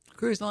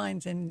cruise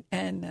lines and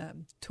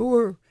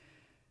tour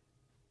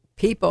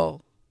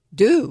people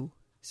do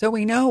so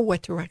we know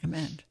what to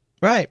recommend.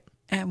 Right.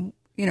 And,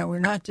 we're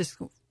not just,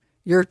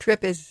 your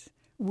trip has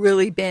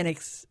really been,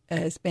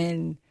 has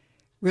been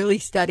really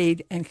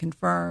studied and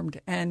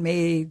confirmed and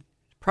made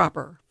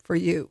proper for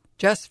you,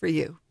 just for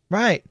you.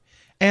 Right.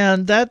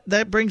 And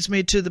that brings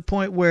me to the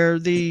point where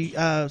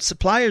the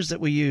suppliers that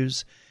we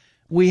use,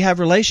 we have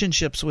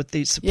relationships with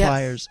these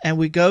suppliers, and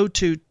we go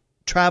to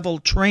travel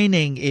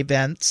training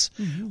events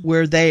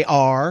where they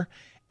are,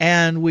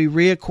 and we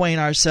reacquaint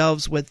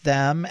ourselves with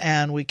them,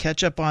 and we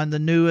catch up on the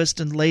newest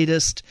and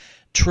latest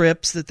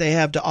trips that they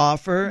have to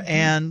offer,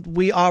 and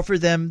we offer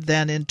them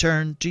then in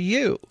turn to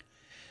you.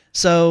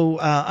 So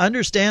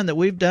understand that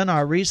we've done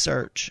our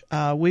research.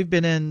 We've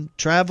been in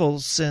travel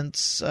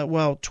since, 15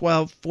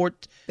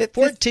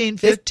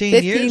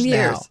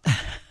 years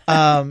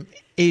now,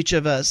 each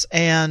of us.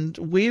 And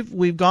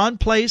we've gone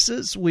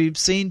places, we've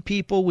seen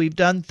people, we've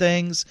done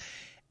things.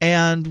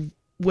 And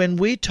when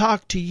we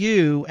talk to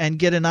you and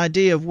get an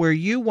idea of where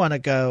you want to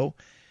go,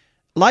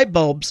 light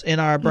bulbs in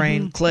our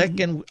brain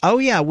click and, oh,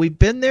 yeah, we've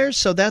been there,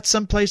 so that's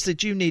someplace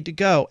that you need to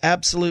go.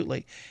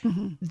 Absolutely.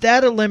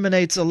 That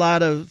eliminates a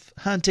lot of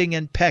hunting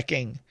and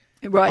pecking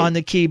on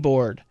the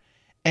keyboard.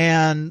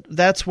 And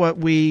that's what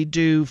we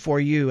do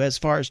for you as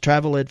far as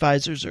travel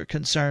advisors are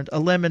concerned.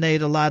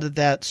 Eliminate a lot of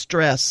that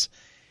stress.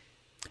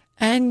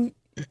 And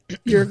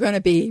you're going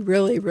to be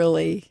really,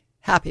 really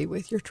happy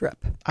with your trip.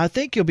 I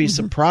think you'll be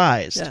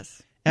surprised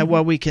at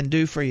what we can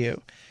do for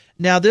you.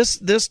 Now,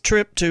 this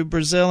trip to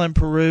Brazil and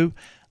Peru,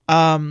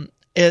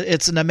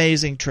 it's an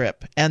amazing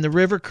trip. And the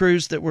river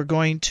cruise that we're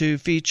going to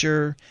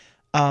feature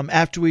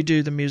after we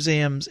do the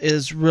museums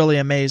is really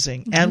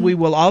amazing. And we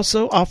will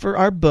also offer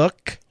our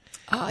book.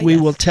 We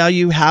will tell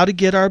you how to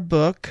get our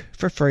book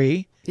for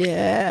free.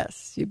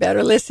 Yes, you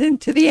better listen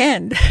to the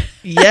end.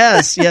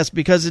 yes,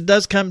 because it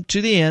does come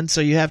to the end,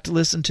 so you have to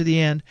listen to the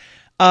end.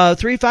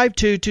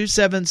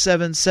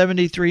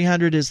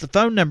 352-277-7300 is the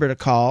phone number to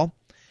call.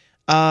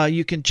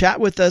 You can chat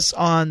with us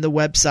on the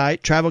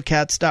website,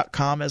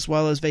 travelcats.com, as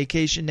well as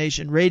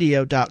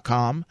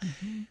vacationnationradio.com.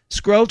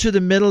 Scroll to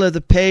the middle of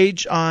the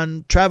page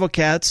on Travel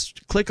Cats,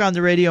 click on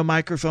the radio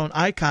microphone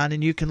icon,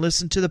 and you can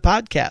listen to the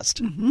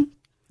podcast.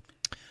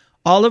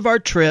 All of our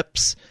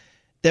trips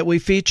that we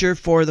feature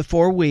for the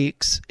 4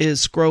 weeks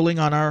is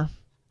scrolling on our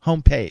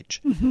homepage.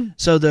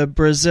 So the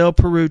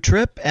Brazil-Peru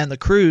trip and the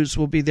cruise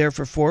will be there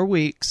for 4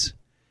 weeks.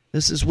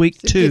 This is week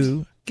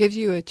 2. Gives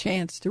you a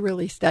chance to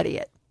really study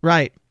it.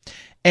 Right.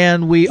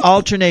 And we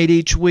alternate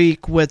each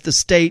week with the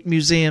state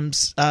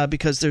museums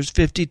because there's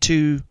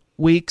 52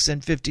 weeks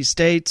in 50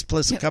 states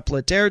plus a couple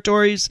of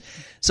territories.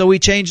 So we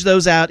change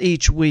those out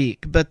each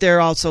week. But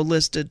they're also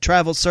listed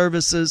travel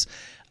services.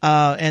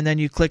 And then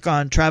you click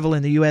on Travel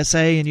in the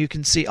USA and you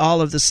can see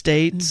all of the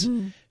states.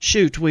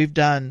 Shoot, we've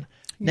done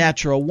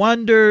natural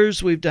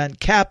wonders. We've done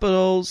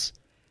capitals.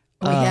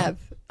 We have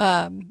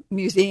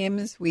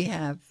museums. We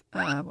have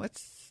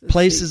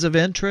places of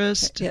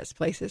interest. Yes,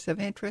 places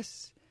of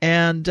interest.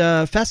 And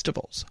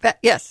festivals.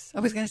 Yes,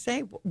 I was going to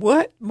say,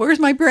 what? Where's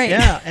my brain?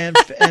 Yeah, and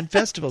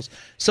festivals.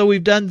 So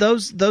we've done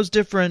those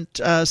different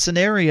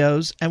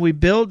scenarios, and we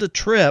build a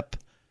trip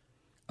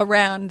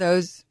around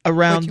those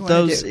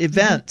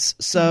events.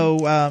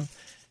 So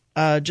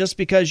just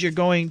because you're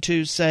going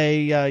to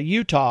say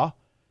Utah,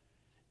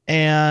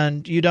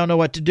 and you don't know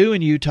what to do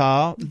in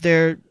Utah,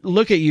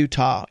 look at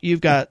Utah.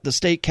 You've got the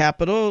state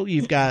capitol,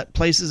 you've got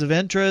places of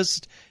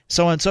interest,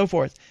 so on and so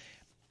forth.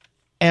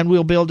 And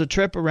we'll build a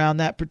trip around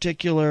that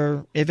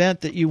particular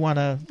event that you want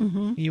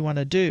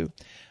to do.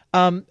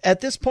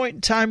 At this point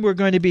in time, we're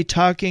going to be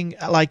talking,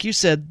 like you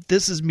said,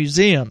 this is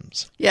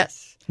museums.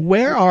 Yes.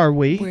 Where are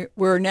we?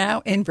 We're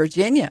now in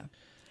Virginia.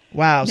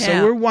 Wow.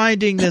 So we're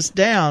winding this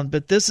down,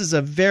 but this is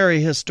a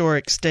very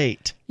historic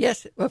state.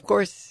 Yes, of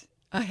course.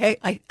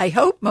 I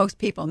hope most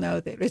people know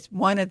that it's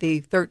one of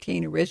the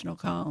 13 original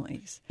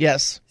colonies.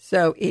 Yes.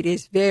 So it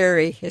is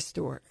very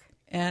historic.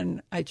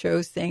 And I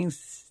chose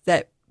things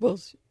that will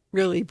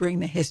really bring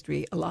the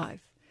history alive.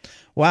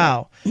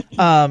 Wow.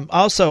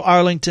 Also,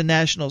 Arlington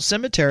National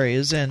Cemetery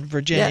is in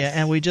Virginia,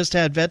 and we just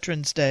had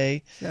Veterans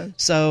Day.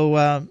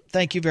 So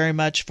thank you very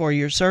much for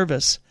your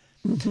service.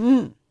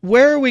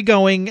 Where are we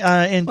going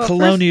in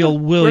Colonial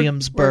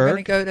Williamsburg?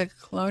 We're going to go to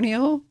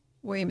Colonial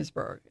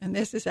Williamsburg, and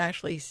this is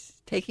actually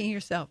taking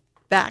yourself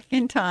back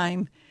in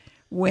time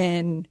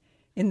when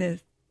in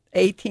the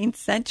 18th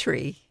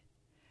century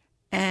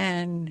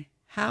and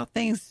how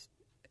things...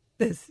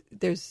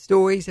 There's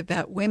stories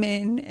about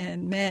women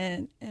and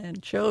men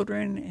and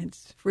children and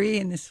free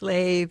and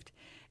enslaved,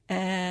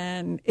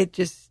 and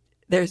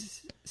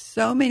there's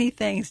so many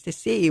things to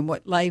see and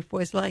what life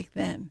was like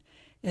then.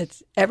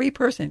 It's every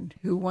person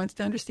who wants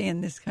to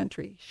understand this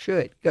country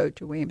should go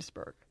to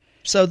Williamsburg.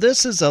 So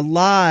this is a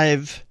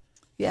live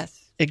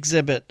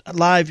exhibit, a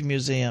live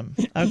museum.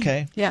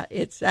 Okay. Yeah,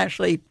 it's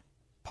actually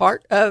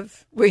part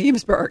of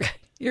Williamsburg.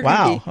 You're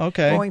going to be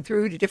going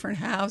through to different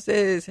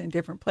houses and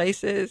different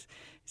places,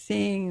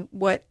 seeing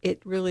what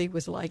it really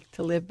was like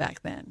to live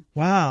back then.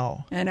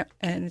 Wow. And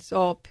it's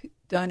all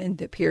done in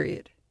the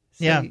period.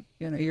 So, yeah.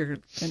 You're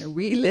going to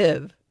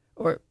relive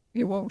or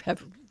you won't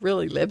have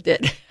really lived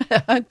it,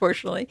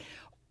 unfortunately.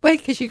 But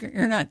because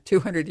you're not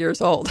 200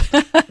 years old.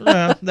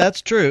 Well,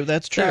 that's true.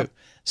 That's true.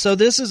 So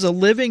this is a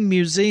living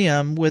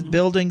museum with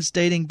buildings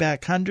dating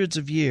back hundreds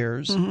of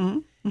years,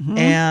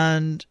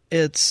 and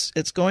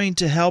it's going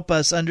to help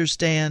us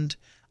understand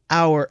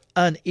our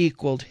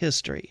unequaled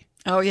history.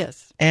 Oh,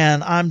 yes.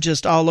 And I'm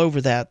just all over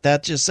that.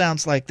 That just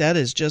sounds like that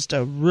is just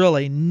a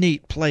really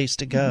neat place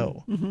to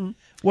go.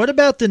 What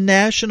about the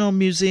National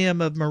Museum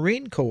of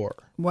Marine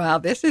Corps? Wow,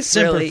 this is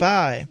Semper really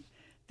Fi.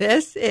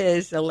 This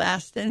is a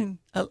lasting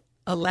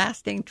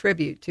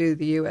tribute to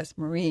the U.S.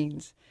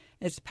 Marines.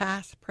 It's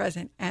past,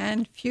 present,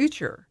 and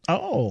future.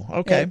 Oh,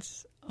 okay.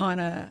 It's on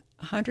a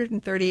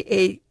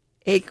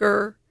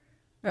 135-acre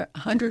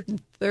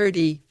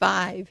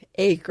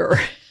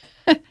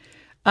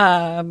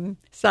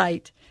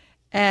site,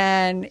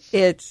 and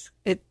it's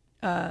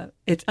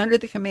under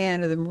the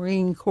command of the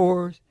Marine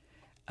Corps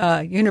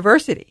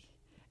University,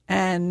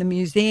 and the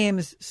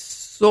museum's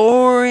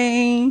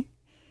soaring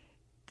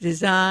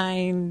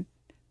design,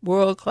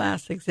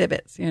 world-class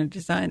exhibits.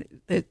 Design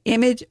the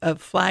image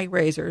of flag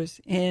raisers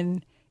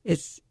in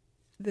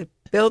the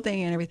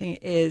building and everything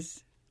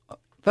is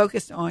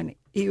focused on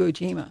Iwo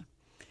Jima,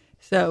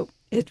 so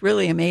it's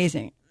really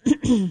amazing.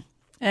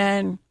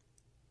 And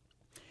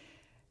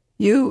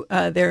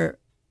there are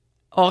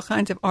all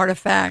kinds of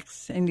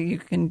artifacts, and you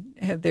can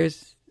have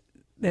there's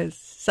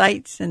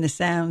sights and the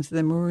sounds of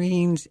the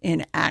Marines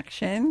in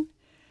action,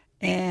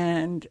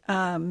 and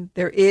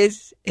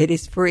it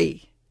is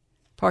free.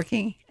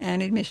 Parking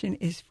and admission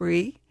is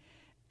free,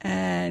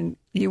 and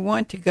you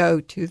want to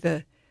go to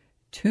the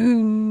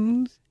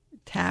Tunes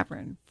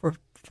Tavern for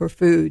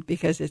food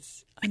because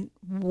it's a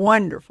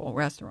wonderful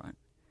restaurant,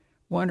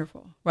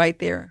 wonderful right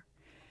there,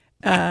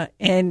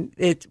 and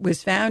it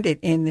was founded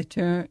in the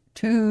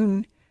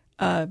Tune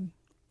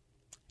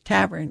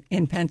Tavern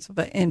in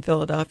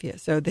Philadelphia.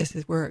 So this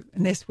is where,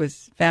 and this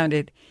was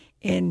founded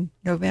in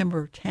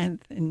November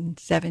 10th in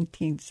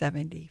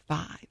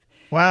 1775.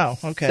 Wow.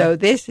 Okay. So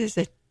this is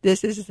the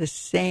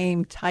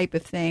same type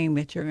of thing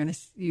that you're going to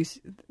use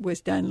was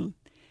done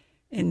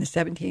in the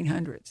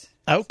 1700s.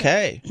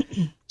 Okay.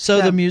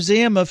 So the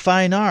Museum of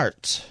Fine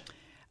Arts.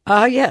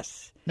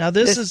 Yes. Now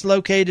this is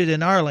located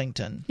in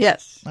Arlington.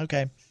 Yes.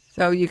 Okay.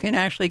 So you can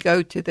actually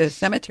go to the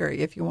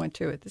cemetery if you want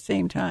to at the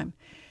same time.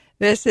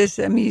 This is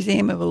a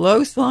museum of a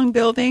low-slung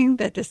building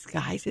that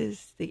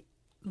disguises the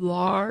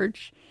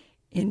large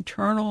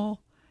internal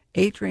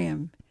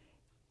atrium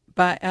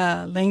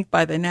linked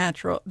by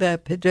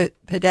the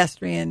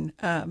pedestrian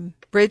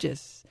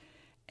bridges,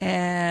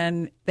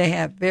 and they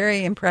have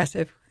very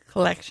impressive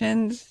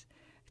collections: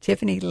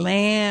 Tiffany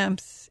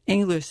lamps,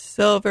 English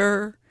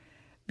silver,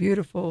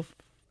 beautiful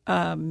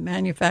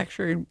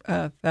manufactured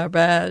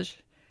Faberge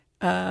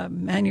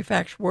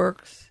manufactured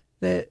works,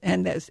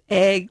 and those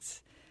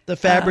eggs. The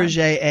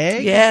Fabergé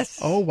egg? Yes.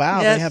 Oh,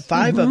 wow. Yes. They have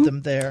 5 of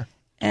them there.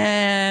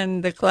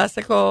 And the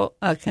classical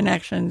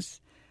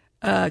collections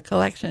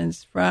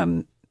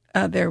from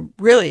they're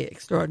really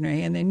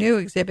extraordinary. And the new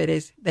exhibit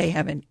is they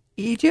have an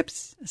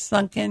Egypt's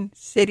Sunken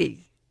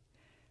City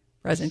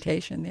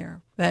presentation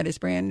there. That is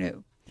brand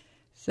new.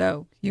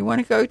 So you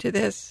want to go to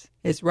this.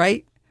 It's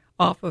right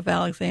off of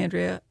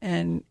Alexandria,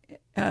 and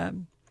the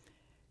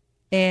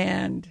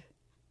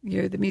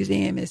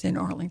museum is in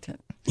Arlington.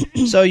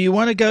 So you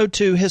want to go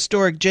to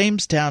historic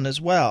Jamestown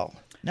as well.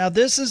 Now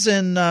this is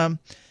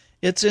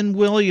it's in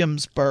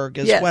Williamsburg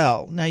as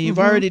well. Now you've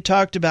already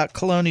talked about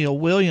Colonial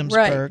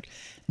Williamsburg. Right.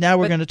 Now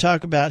we're going to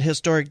talk about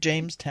historic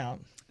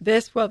Jamestown.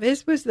 This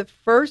was the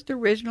first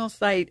original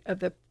site of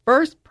the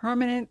first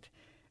permanent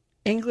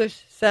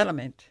English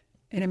settlement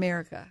in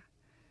America.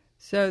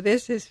 So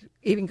this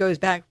even goes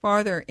back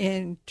farther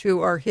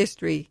into our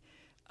history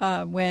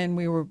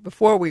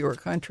before we were a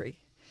country.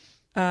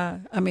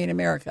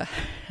 America.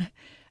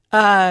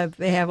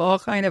 They have all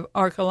kind of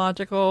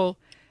archaeological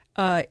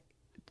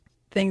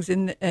things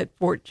at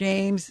Fort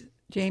James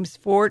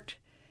Fort,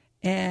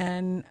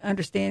 and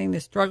understanding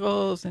the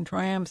struggles and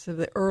triumphs of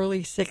the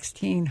early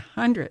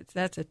 1600s.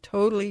 That's a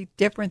totally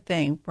different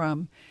thing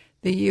from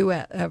the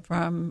U.S.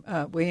 From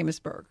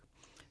Williamsburg.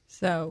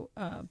 So,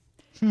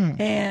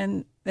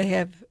 and they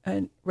have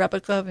a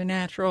replica of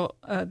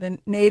the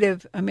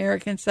Native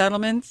American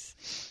settlements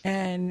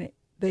and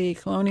the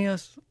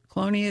colonialist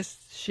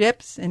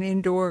ships and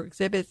indoor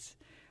exhibits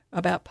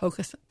about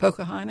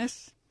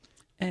Pocahontas,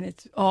 and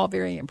it's all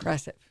very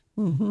impressive.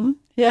 Mm-hmm.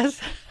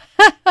 Yes.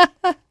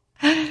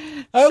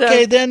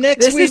 Okay, then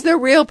next week. This is the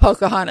real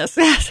Pocahontas.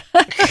 I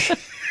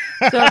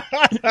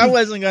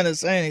wasn't going to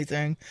say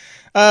anything,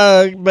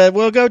 but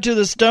we'll go to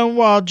the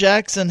Stonewall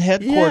Jackson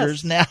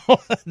headquarters now.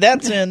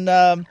 That's in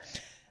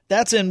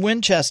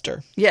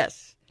Winchester.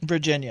 Yes.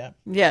 Virginia.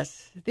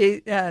 Yes.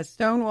 The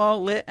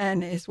Stonewall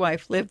and his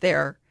wife lived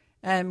there.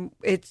 And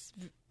it's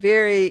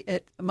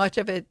much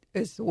of it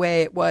is the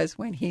way it was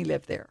when he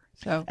lived there.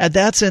 So, and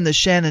that's in the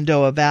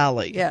Shenandoah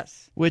Valley.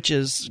 Yes. Which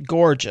is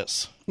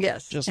gorgeous.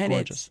 Yes. Just and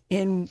gorgeous.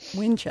 It's in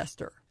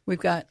Winchester. We've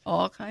got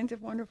all kinds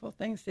of wonderful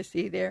things to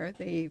see there.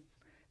 The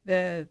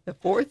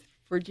fourth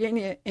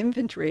Virginia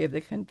infantry of the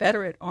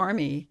Confederate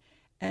Army,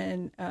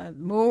 and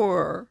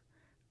Moore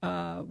they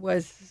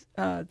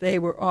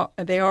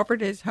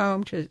offered his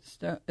home to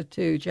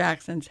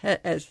Jackson's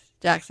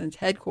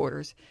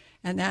headquarters,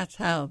 and that's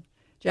how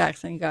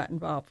Jackson got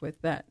involved with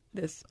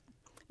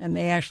and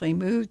they actually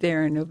moved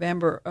there in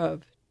November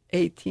of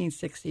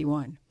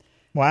 1861.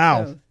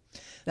 Wow.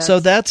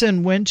 So that's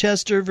in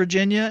Winchester,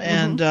 Virginia,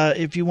 and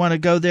if you want to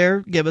go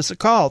there, give us a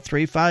call,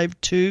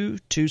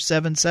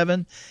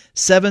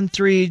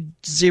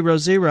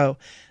 352-277-7300.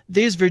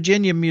 These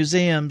Virginia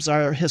museums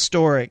are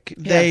historic.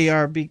 Yes. They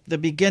are the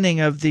beginning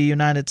of the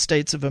United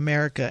States of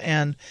America,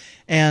 and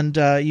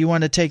you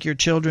want to take your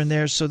children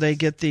there so they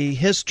get the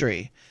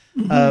history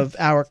of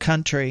our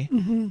country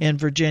in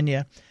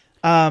Virginia.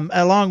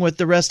 Along with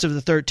the rest of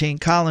the 13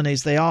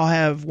 colonies, they all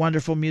have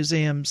wonderful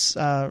museums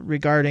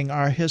regarding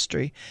our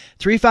history.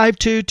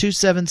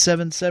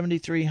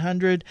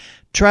 352-277-7300,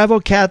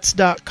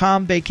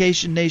 TravelCats.com,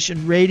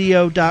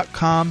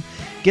 VacationNationRadio.com.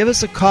 Give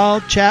us a call,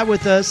 chat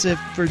with us if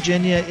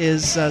Virginia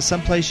is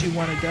someplace you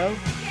want to go.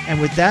 And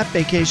with that,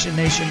 Vacation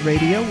Nation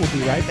Radio, we'll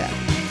be right back.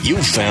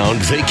 You found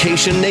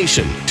Vacation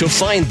Nation. To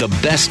find the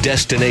best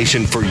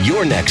destination for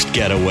your next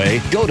getaway,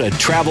 go to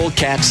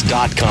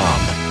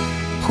TravelCats.com.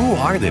 Who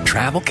are the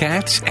Travel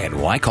Cats, and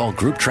why call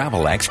Group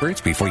Travel experts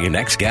before your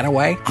next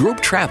getaway?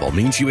 Group Travel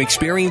means you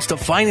experience the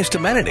finest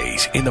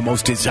amenities in the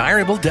most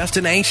desirable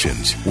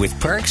destinations with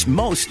perks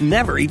most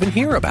never even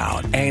hear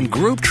about. And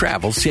Group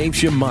Travel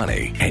saves you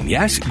money. And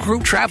yes,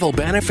 Group Travel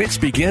benefits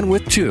begin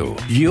with two: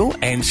 you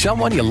and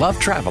someone you love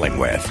traveling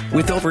with.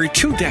 With over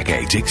 2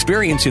 decades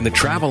experience in the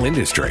travel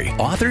industry,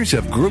 authors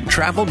of Group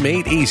Travel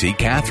Made Easy,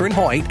 Catherine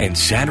Hoyt and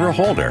Sandra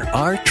Holder,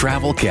 are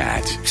Travel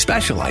Cats,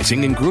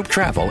 specializing in group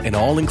travel and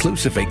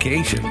all-inclusive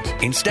vacations.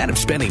 Instead of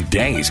spending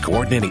days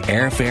coordinating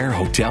airfare,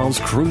 hotels,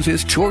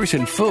 cruises, tours,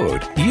 and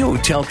food, you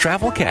tell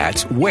Travel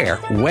Cats where,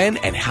 when,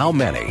 and how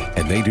many,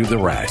 and they do the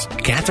rest.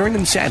 Catherine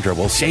and Sandra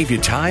will save you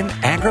time,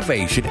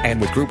 aggravation, and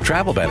with group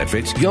travel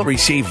benefits, you'll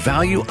receive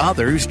value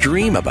others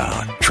dream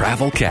about.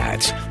 Travel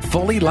Cats,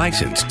 fully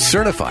licensed,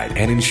 certified,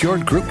 and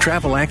insured group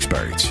travel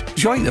experts.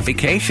 Join the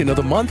Vacation of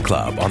the Month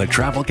Club on the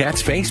Travel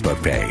Cats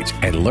Facebook page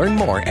and learn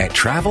more at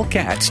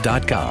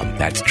TravelCats.com.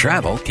 That's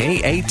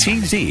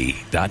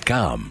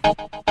TravelCatz.com.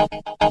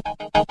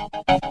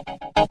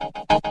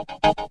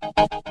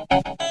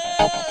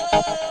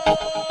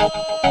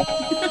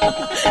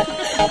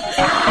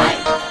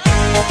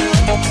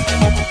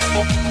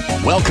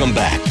 Welcome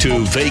back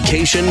to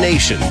Vacation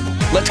Nation.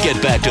 Let's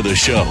get back to the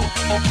show.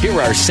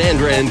 Here are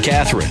Sandra and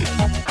Catherine.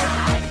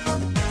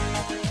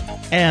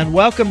 And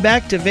welcome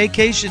back to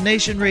Vacation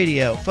Nation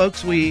Radio.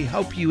 Folks, we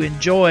hope you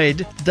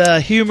enjoyed the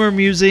Humor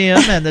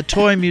Museum and the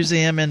Toy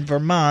Museum in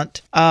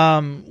Vermont.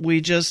 That'll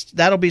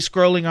be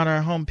scrolling on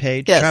our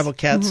homepage, yes.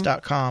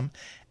 TravelCats.com,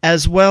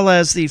 as well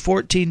as the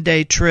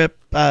 14-day trip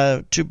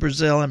to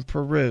Brazil and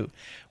Peru.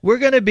 We're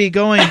going to be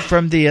going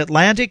from the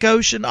Atlantic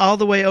Ocean all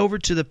the way over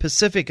to the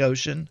Pacific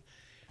Ocean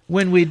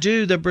when we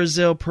do the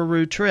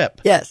Brazil-Peru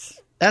trip. Yes.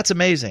 That's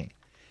amazing.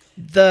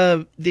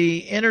 The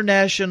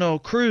international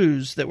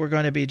cruise that we're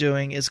going to be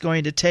doing is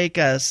going to take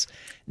us.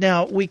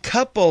 Now, we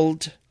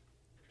coupled.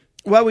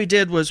 What we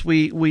did was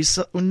we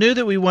knew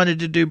that we wanted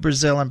to do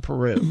Brazil and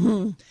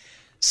Peru,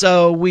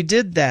 so we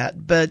did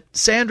that. But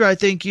Sandra, I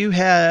think you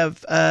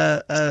have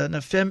an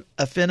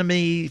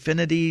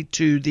affinity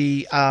to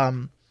the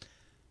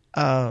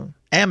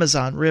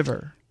Amazon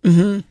River,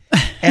 and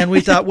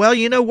we thought, well,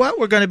 you know what,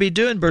 we're going to be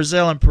doing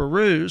Brazil and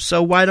Peru,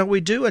 so why don't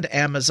we do an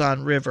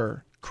Amazon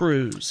River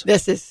cruise?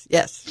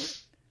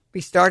 Yes.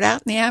 We start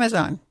out in the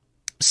Amazon.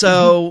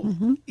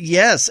 So,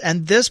 yes,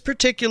 and this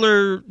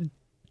particular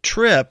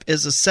trip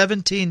is a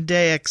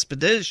 17-day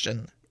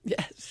expedition.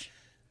 Yes.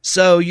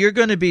 So you're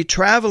going to be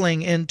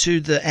traveling into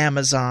the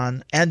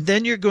Amazon, and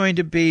then you're going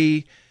to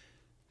be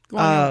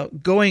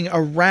going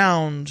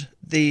around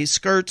the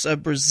skirts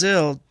of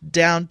Brazil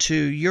down to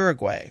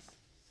Uruguay.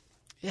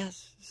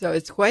 Yes. So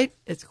it's quite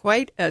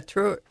a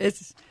true.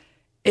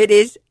 It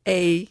is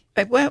a,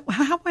 well,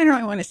 how do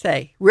I want to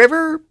say?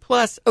 River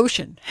plus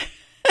ocean.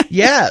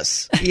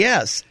 Yes.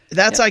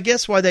 That's, I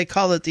guess, why they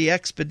call it the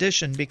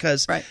expedition,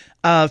 because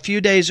a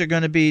few days are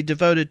going to be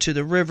devoted to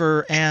the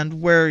river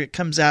and where it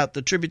comes out,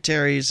 the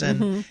tributaries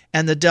and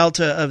the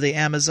delta of the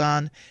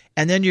Amazon.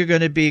 And then you're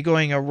going to be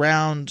going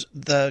around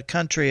the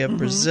country of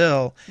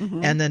Brazil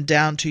and then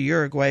down to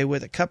Uruguay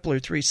with a couple or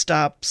 3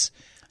 stops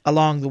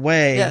along the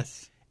way.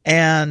 Yes.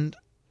 And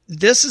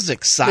this is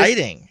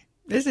exciting.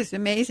 This is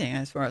amazing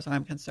as far as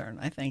I'm concerned.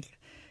 I think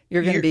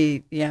you're going to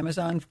be the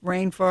Amazon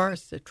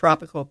rainforest, the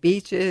tropical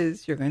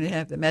beaches. You're going to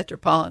have the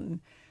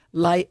metropolitan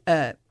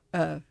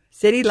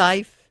city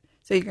life.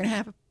 So you're going to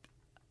have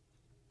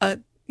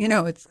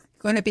it's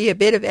going to be a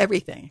bit of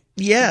everything.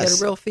 Yes. You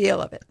get a real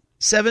feel of it.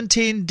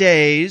 17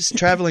 days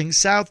traveling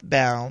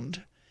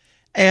southbound.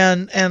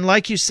 And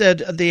like you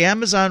said, the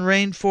Amazon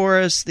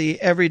rainforest,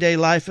 the everyday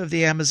life of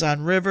the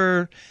Amazon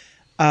River,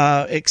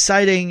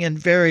 exciting and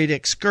varied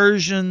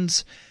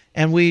excursions.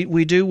 And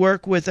we do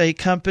work with a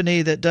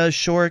company that does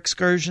shore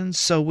excursions,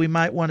 so we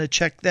might want to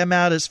check them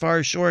out as far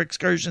as shore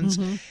excursions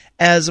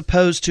as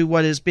opposed to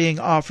what is being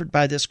offered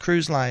by this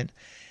cruise line.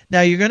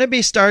 Now, you're going to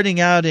be starting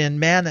out in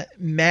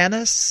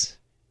Manaus,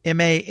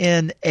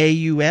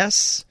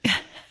 Manaus.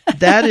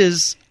 That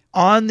is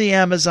on the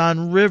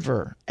Amazon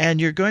River,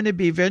 and you're going to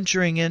be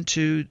venturing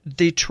into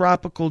the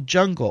tropical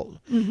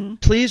jungle.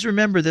 Please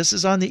remember, this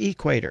is on the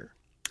equator.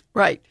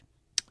 Right.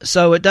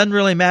 So it doesn't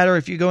really matter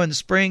if you go in the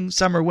spring,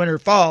 summer, winter,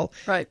 fall.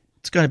 Right.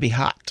 It's going to be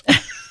hot.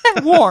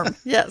 Warm,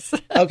 yes.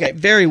 Okay,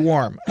 very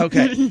warm.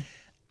 Okay.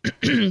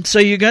 So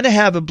you're going to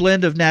have a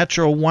blend of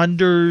natural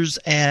wonders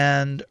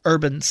and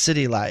urban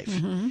city life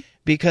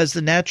because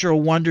the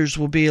natural wonders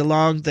will be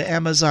along the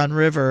Amazon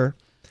River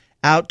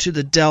out to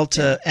the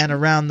delta and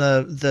around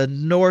the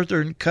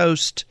northern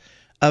coast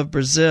of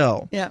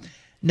Brazil. Yeah.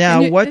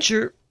 Now,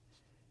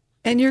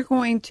 And you're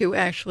going to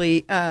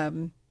actually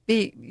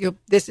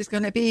this is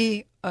going to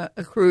be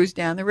a cruise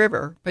down the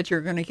river, but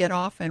you're going to get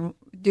off and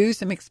do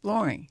some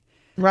exploring.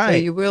 Right. So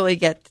you really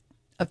get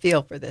a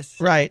feel for this.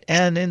 Right.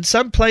 And in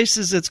some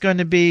places, it's going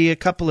to be a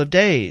couple of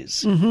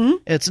days.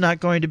 It's not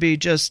going to be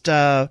just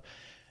sail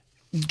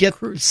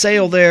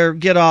there,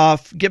 get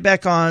off, get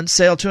back on,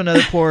 sail to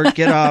another port,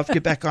 get off,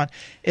 get back on.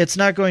 It's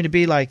not going to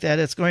be like that.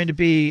 It's going to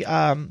be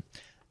a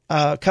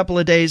couple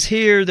of days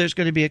here. There's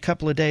going to be a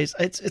couple of days.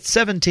 It's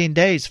 17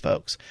 days,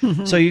 folks.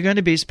 So you're going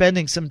to be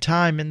spending some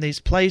time in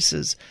these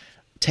places.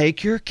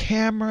 Take your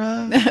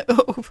camera.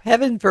 Oh,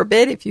 heaven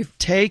forbid if you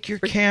take your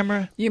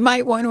camera. You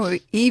might want to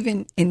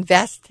even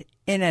invest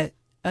in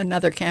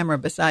another camera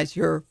besides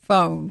your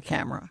phone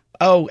camera.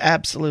 Oh,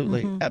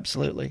 absolutely,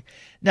 absolutely.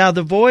 Now,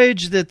 the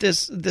voyage that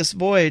this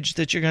voyage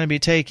that you're going to be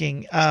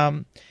taking,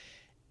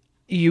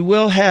 you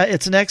will have.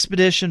 It's an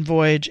expedition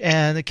voyage,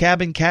 and the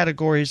cabin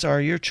categories are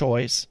your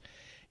choice.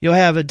 You'll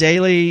have a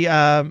daily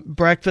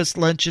breakfast,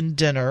 lunch, and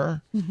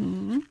dinner.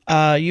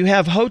 You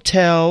have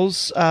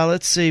hotels.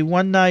 Let's see,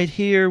 one night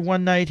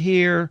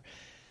here,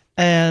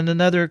 and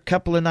another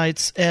couple of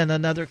nights in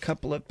another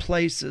couple of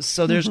places.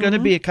 So there's going to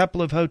be a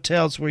couple of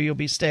hotels where you'll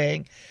be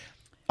staying.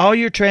 All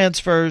your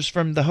transfers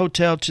from the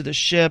hotel to the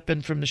ship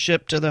and from the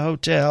ship to the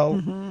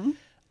hotel.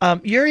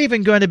 You're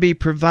even going to be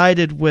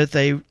provided with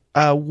a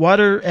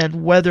water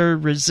and weather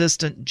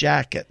resistant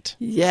jacket.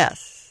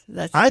 Yes.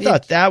 I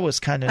thought that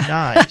was kind of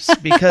nice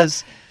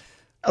because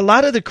a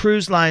lot of the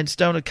cruise lines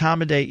don't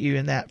accommodate you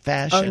in that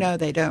fashion. Oh, no,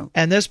 they don't.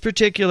 And this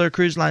particular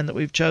cruise line that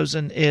we've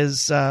chosen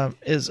is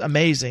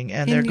amazing,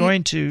 and they're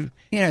going to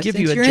give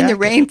you a jacket. You're in the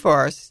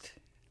rainforest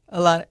a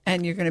lot,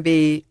 and you're going to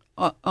be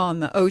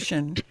on the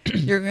ocean.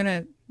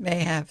 You're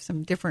may have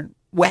some different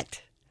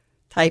wet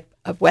type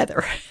of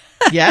weather.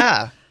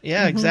 Yeah,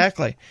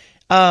 exactly.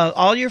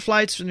 All your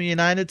flights from the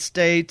United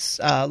States,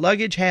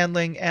 luggage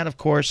handling, and, of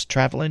course,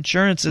 travel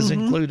insurance is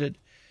included.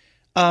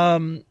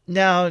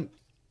 Now,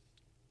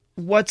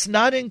 what's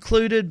not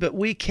included but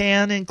we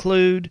can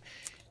include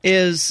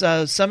is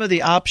some of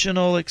the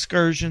optional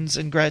excursions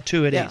and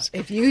gratuities. Yeah.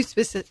 If you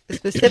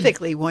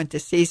specifically want to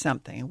see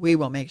something, we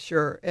will make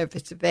sure, if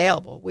it's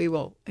available, we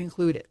will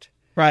include it.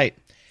 Right.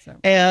 So.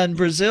 And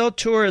Brazil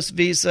tourist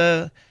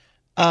visa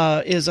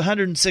is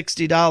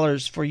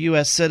 $160 for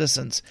U.S.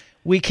 citizens.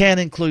 We can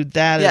include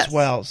that as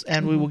well,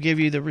 and we will give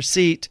you the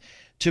receipt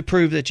to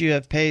prove that you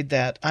have paid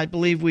that. I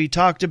believe we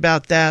talked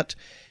about that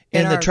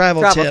in the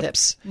travel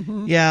tips.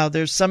 Yeah,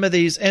 there's some of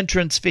these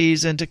entrance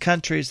fees into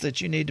countries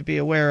that you need to be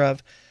aware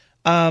of.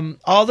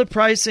 All the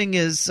pricing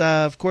is,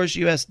 of course,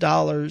 U.S.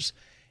 dollars,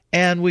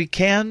 and we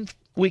can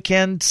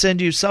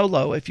send you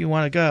solo if you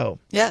want to go.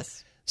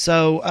 Yes.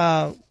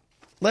 So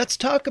let's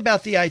talk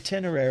about the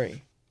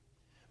itinerary.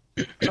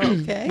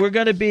 Okay. We're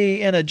going to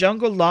be in a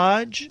jungle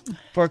lodge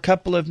for a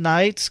couple or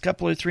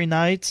 3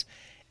 nights,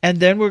 and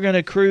then we're going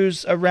to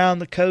cruise around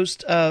the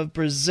coast of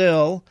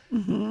Brazil.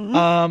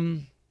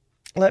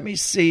 Let me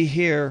see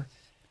here.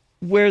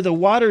 Where the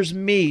waters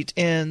meet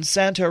in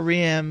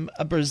Santarém,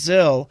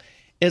 Brazil,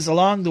 is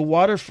along the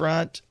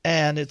waterfront,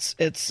 and it's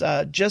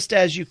just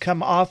as you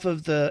come off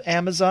of the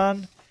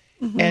Amazon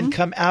and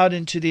come out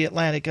into the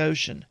Atlantic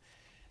Ocean.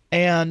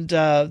 And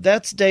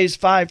that's days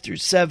 5 through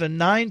 7.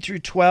 9 through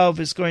 12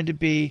 is going to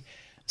be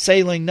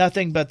sailing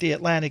nothing but the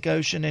Atlantic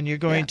Ocean, and you're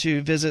going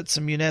to visit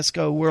some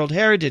UNESCO World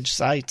Heritage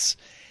sites.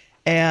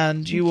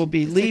 And you will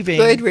be leaving.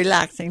 A good,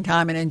 relaxing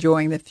time and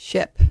enjoying the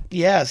ship.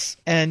 Yes,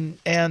 and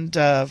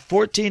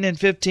 14 and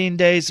 15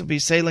 days will be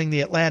sailing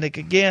the Atlantic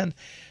again,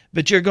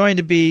 but you're going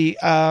to be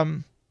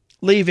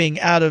leaving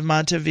out of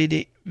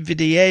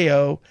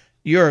Montevideo,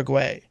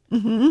 Uruguay.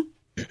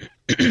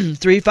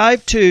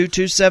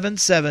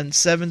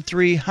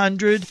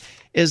 352-277-7300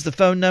 is the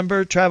phone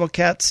number,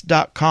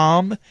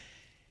 travelcats.com.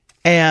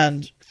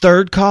 And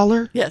third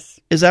caller? Yes.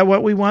 Is that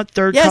what we want?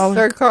 Third caller? Yes,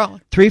 third caller.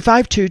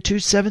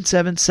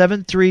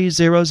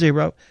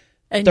 352-277-7300.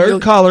 And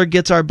third caller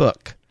gets our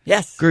book.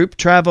 Yes. Group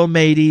Travel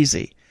Made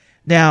Easy.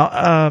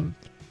 Now,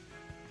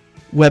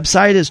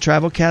 website is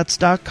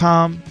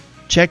travelcats.com.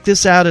 Check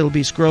this out. It'll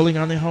be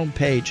scrolling on the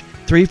homepage.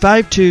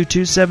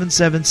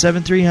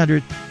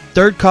 352-277-7300.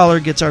 Third caller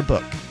gets our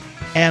book.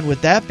 And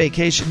with that,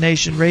 Vacation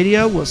Nation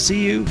Radio, we'll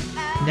see you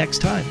next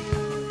time.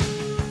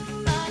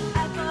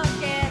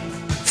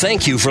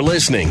 Thank you for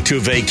listening to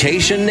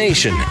Vacation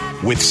Nation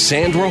with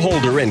Sandra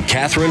Holder and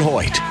Catherine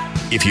Hoyt.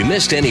 If you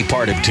missed any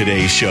part of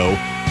today's show,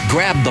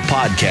 grab the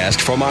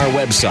podcast from our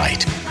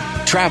website,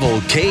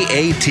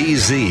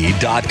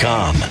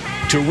 travelkatz.com.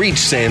 To reach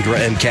Sandra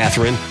and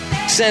Catherine,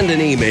 send an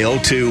email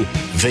to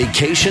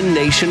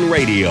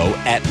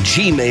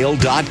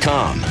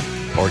vacationnationradio@gmail.com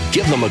or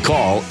give them a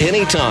call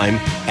anytime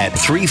at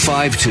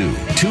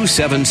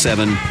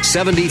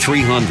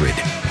 352-277-7300.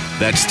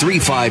 That's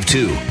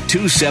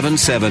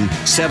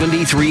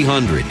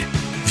 352-277-7300.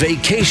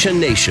 Vacation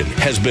Nation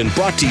has been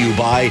brought to you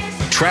by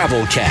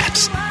Travel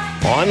Katz.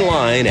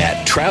 Online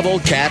at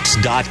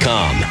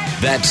travelkatz.com.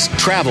 That's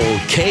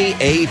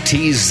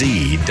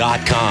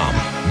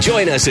travelkatz.com.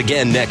 Join us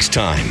again next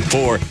time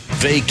for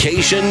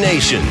Vacation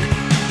Nation.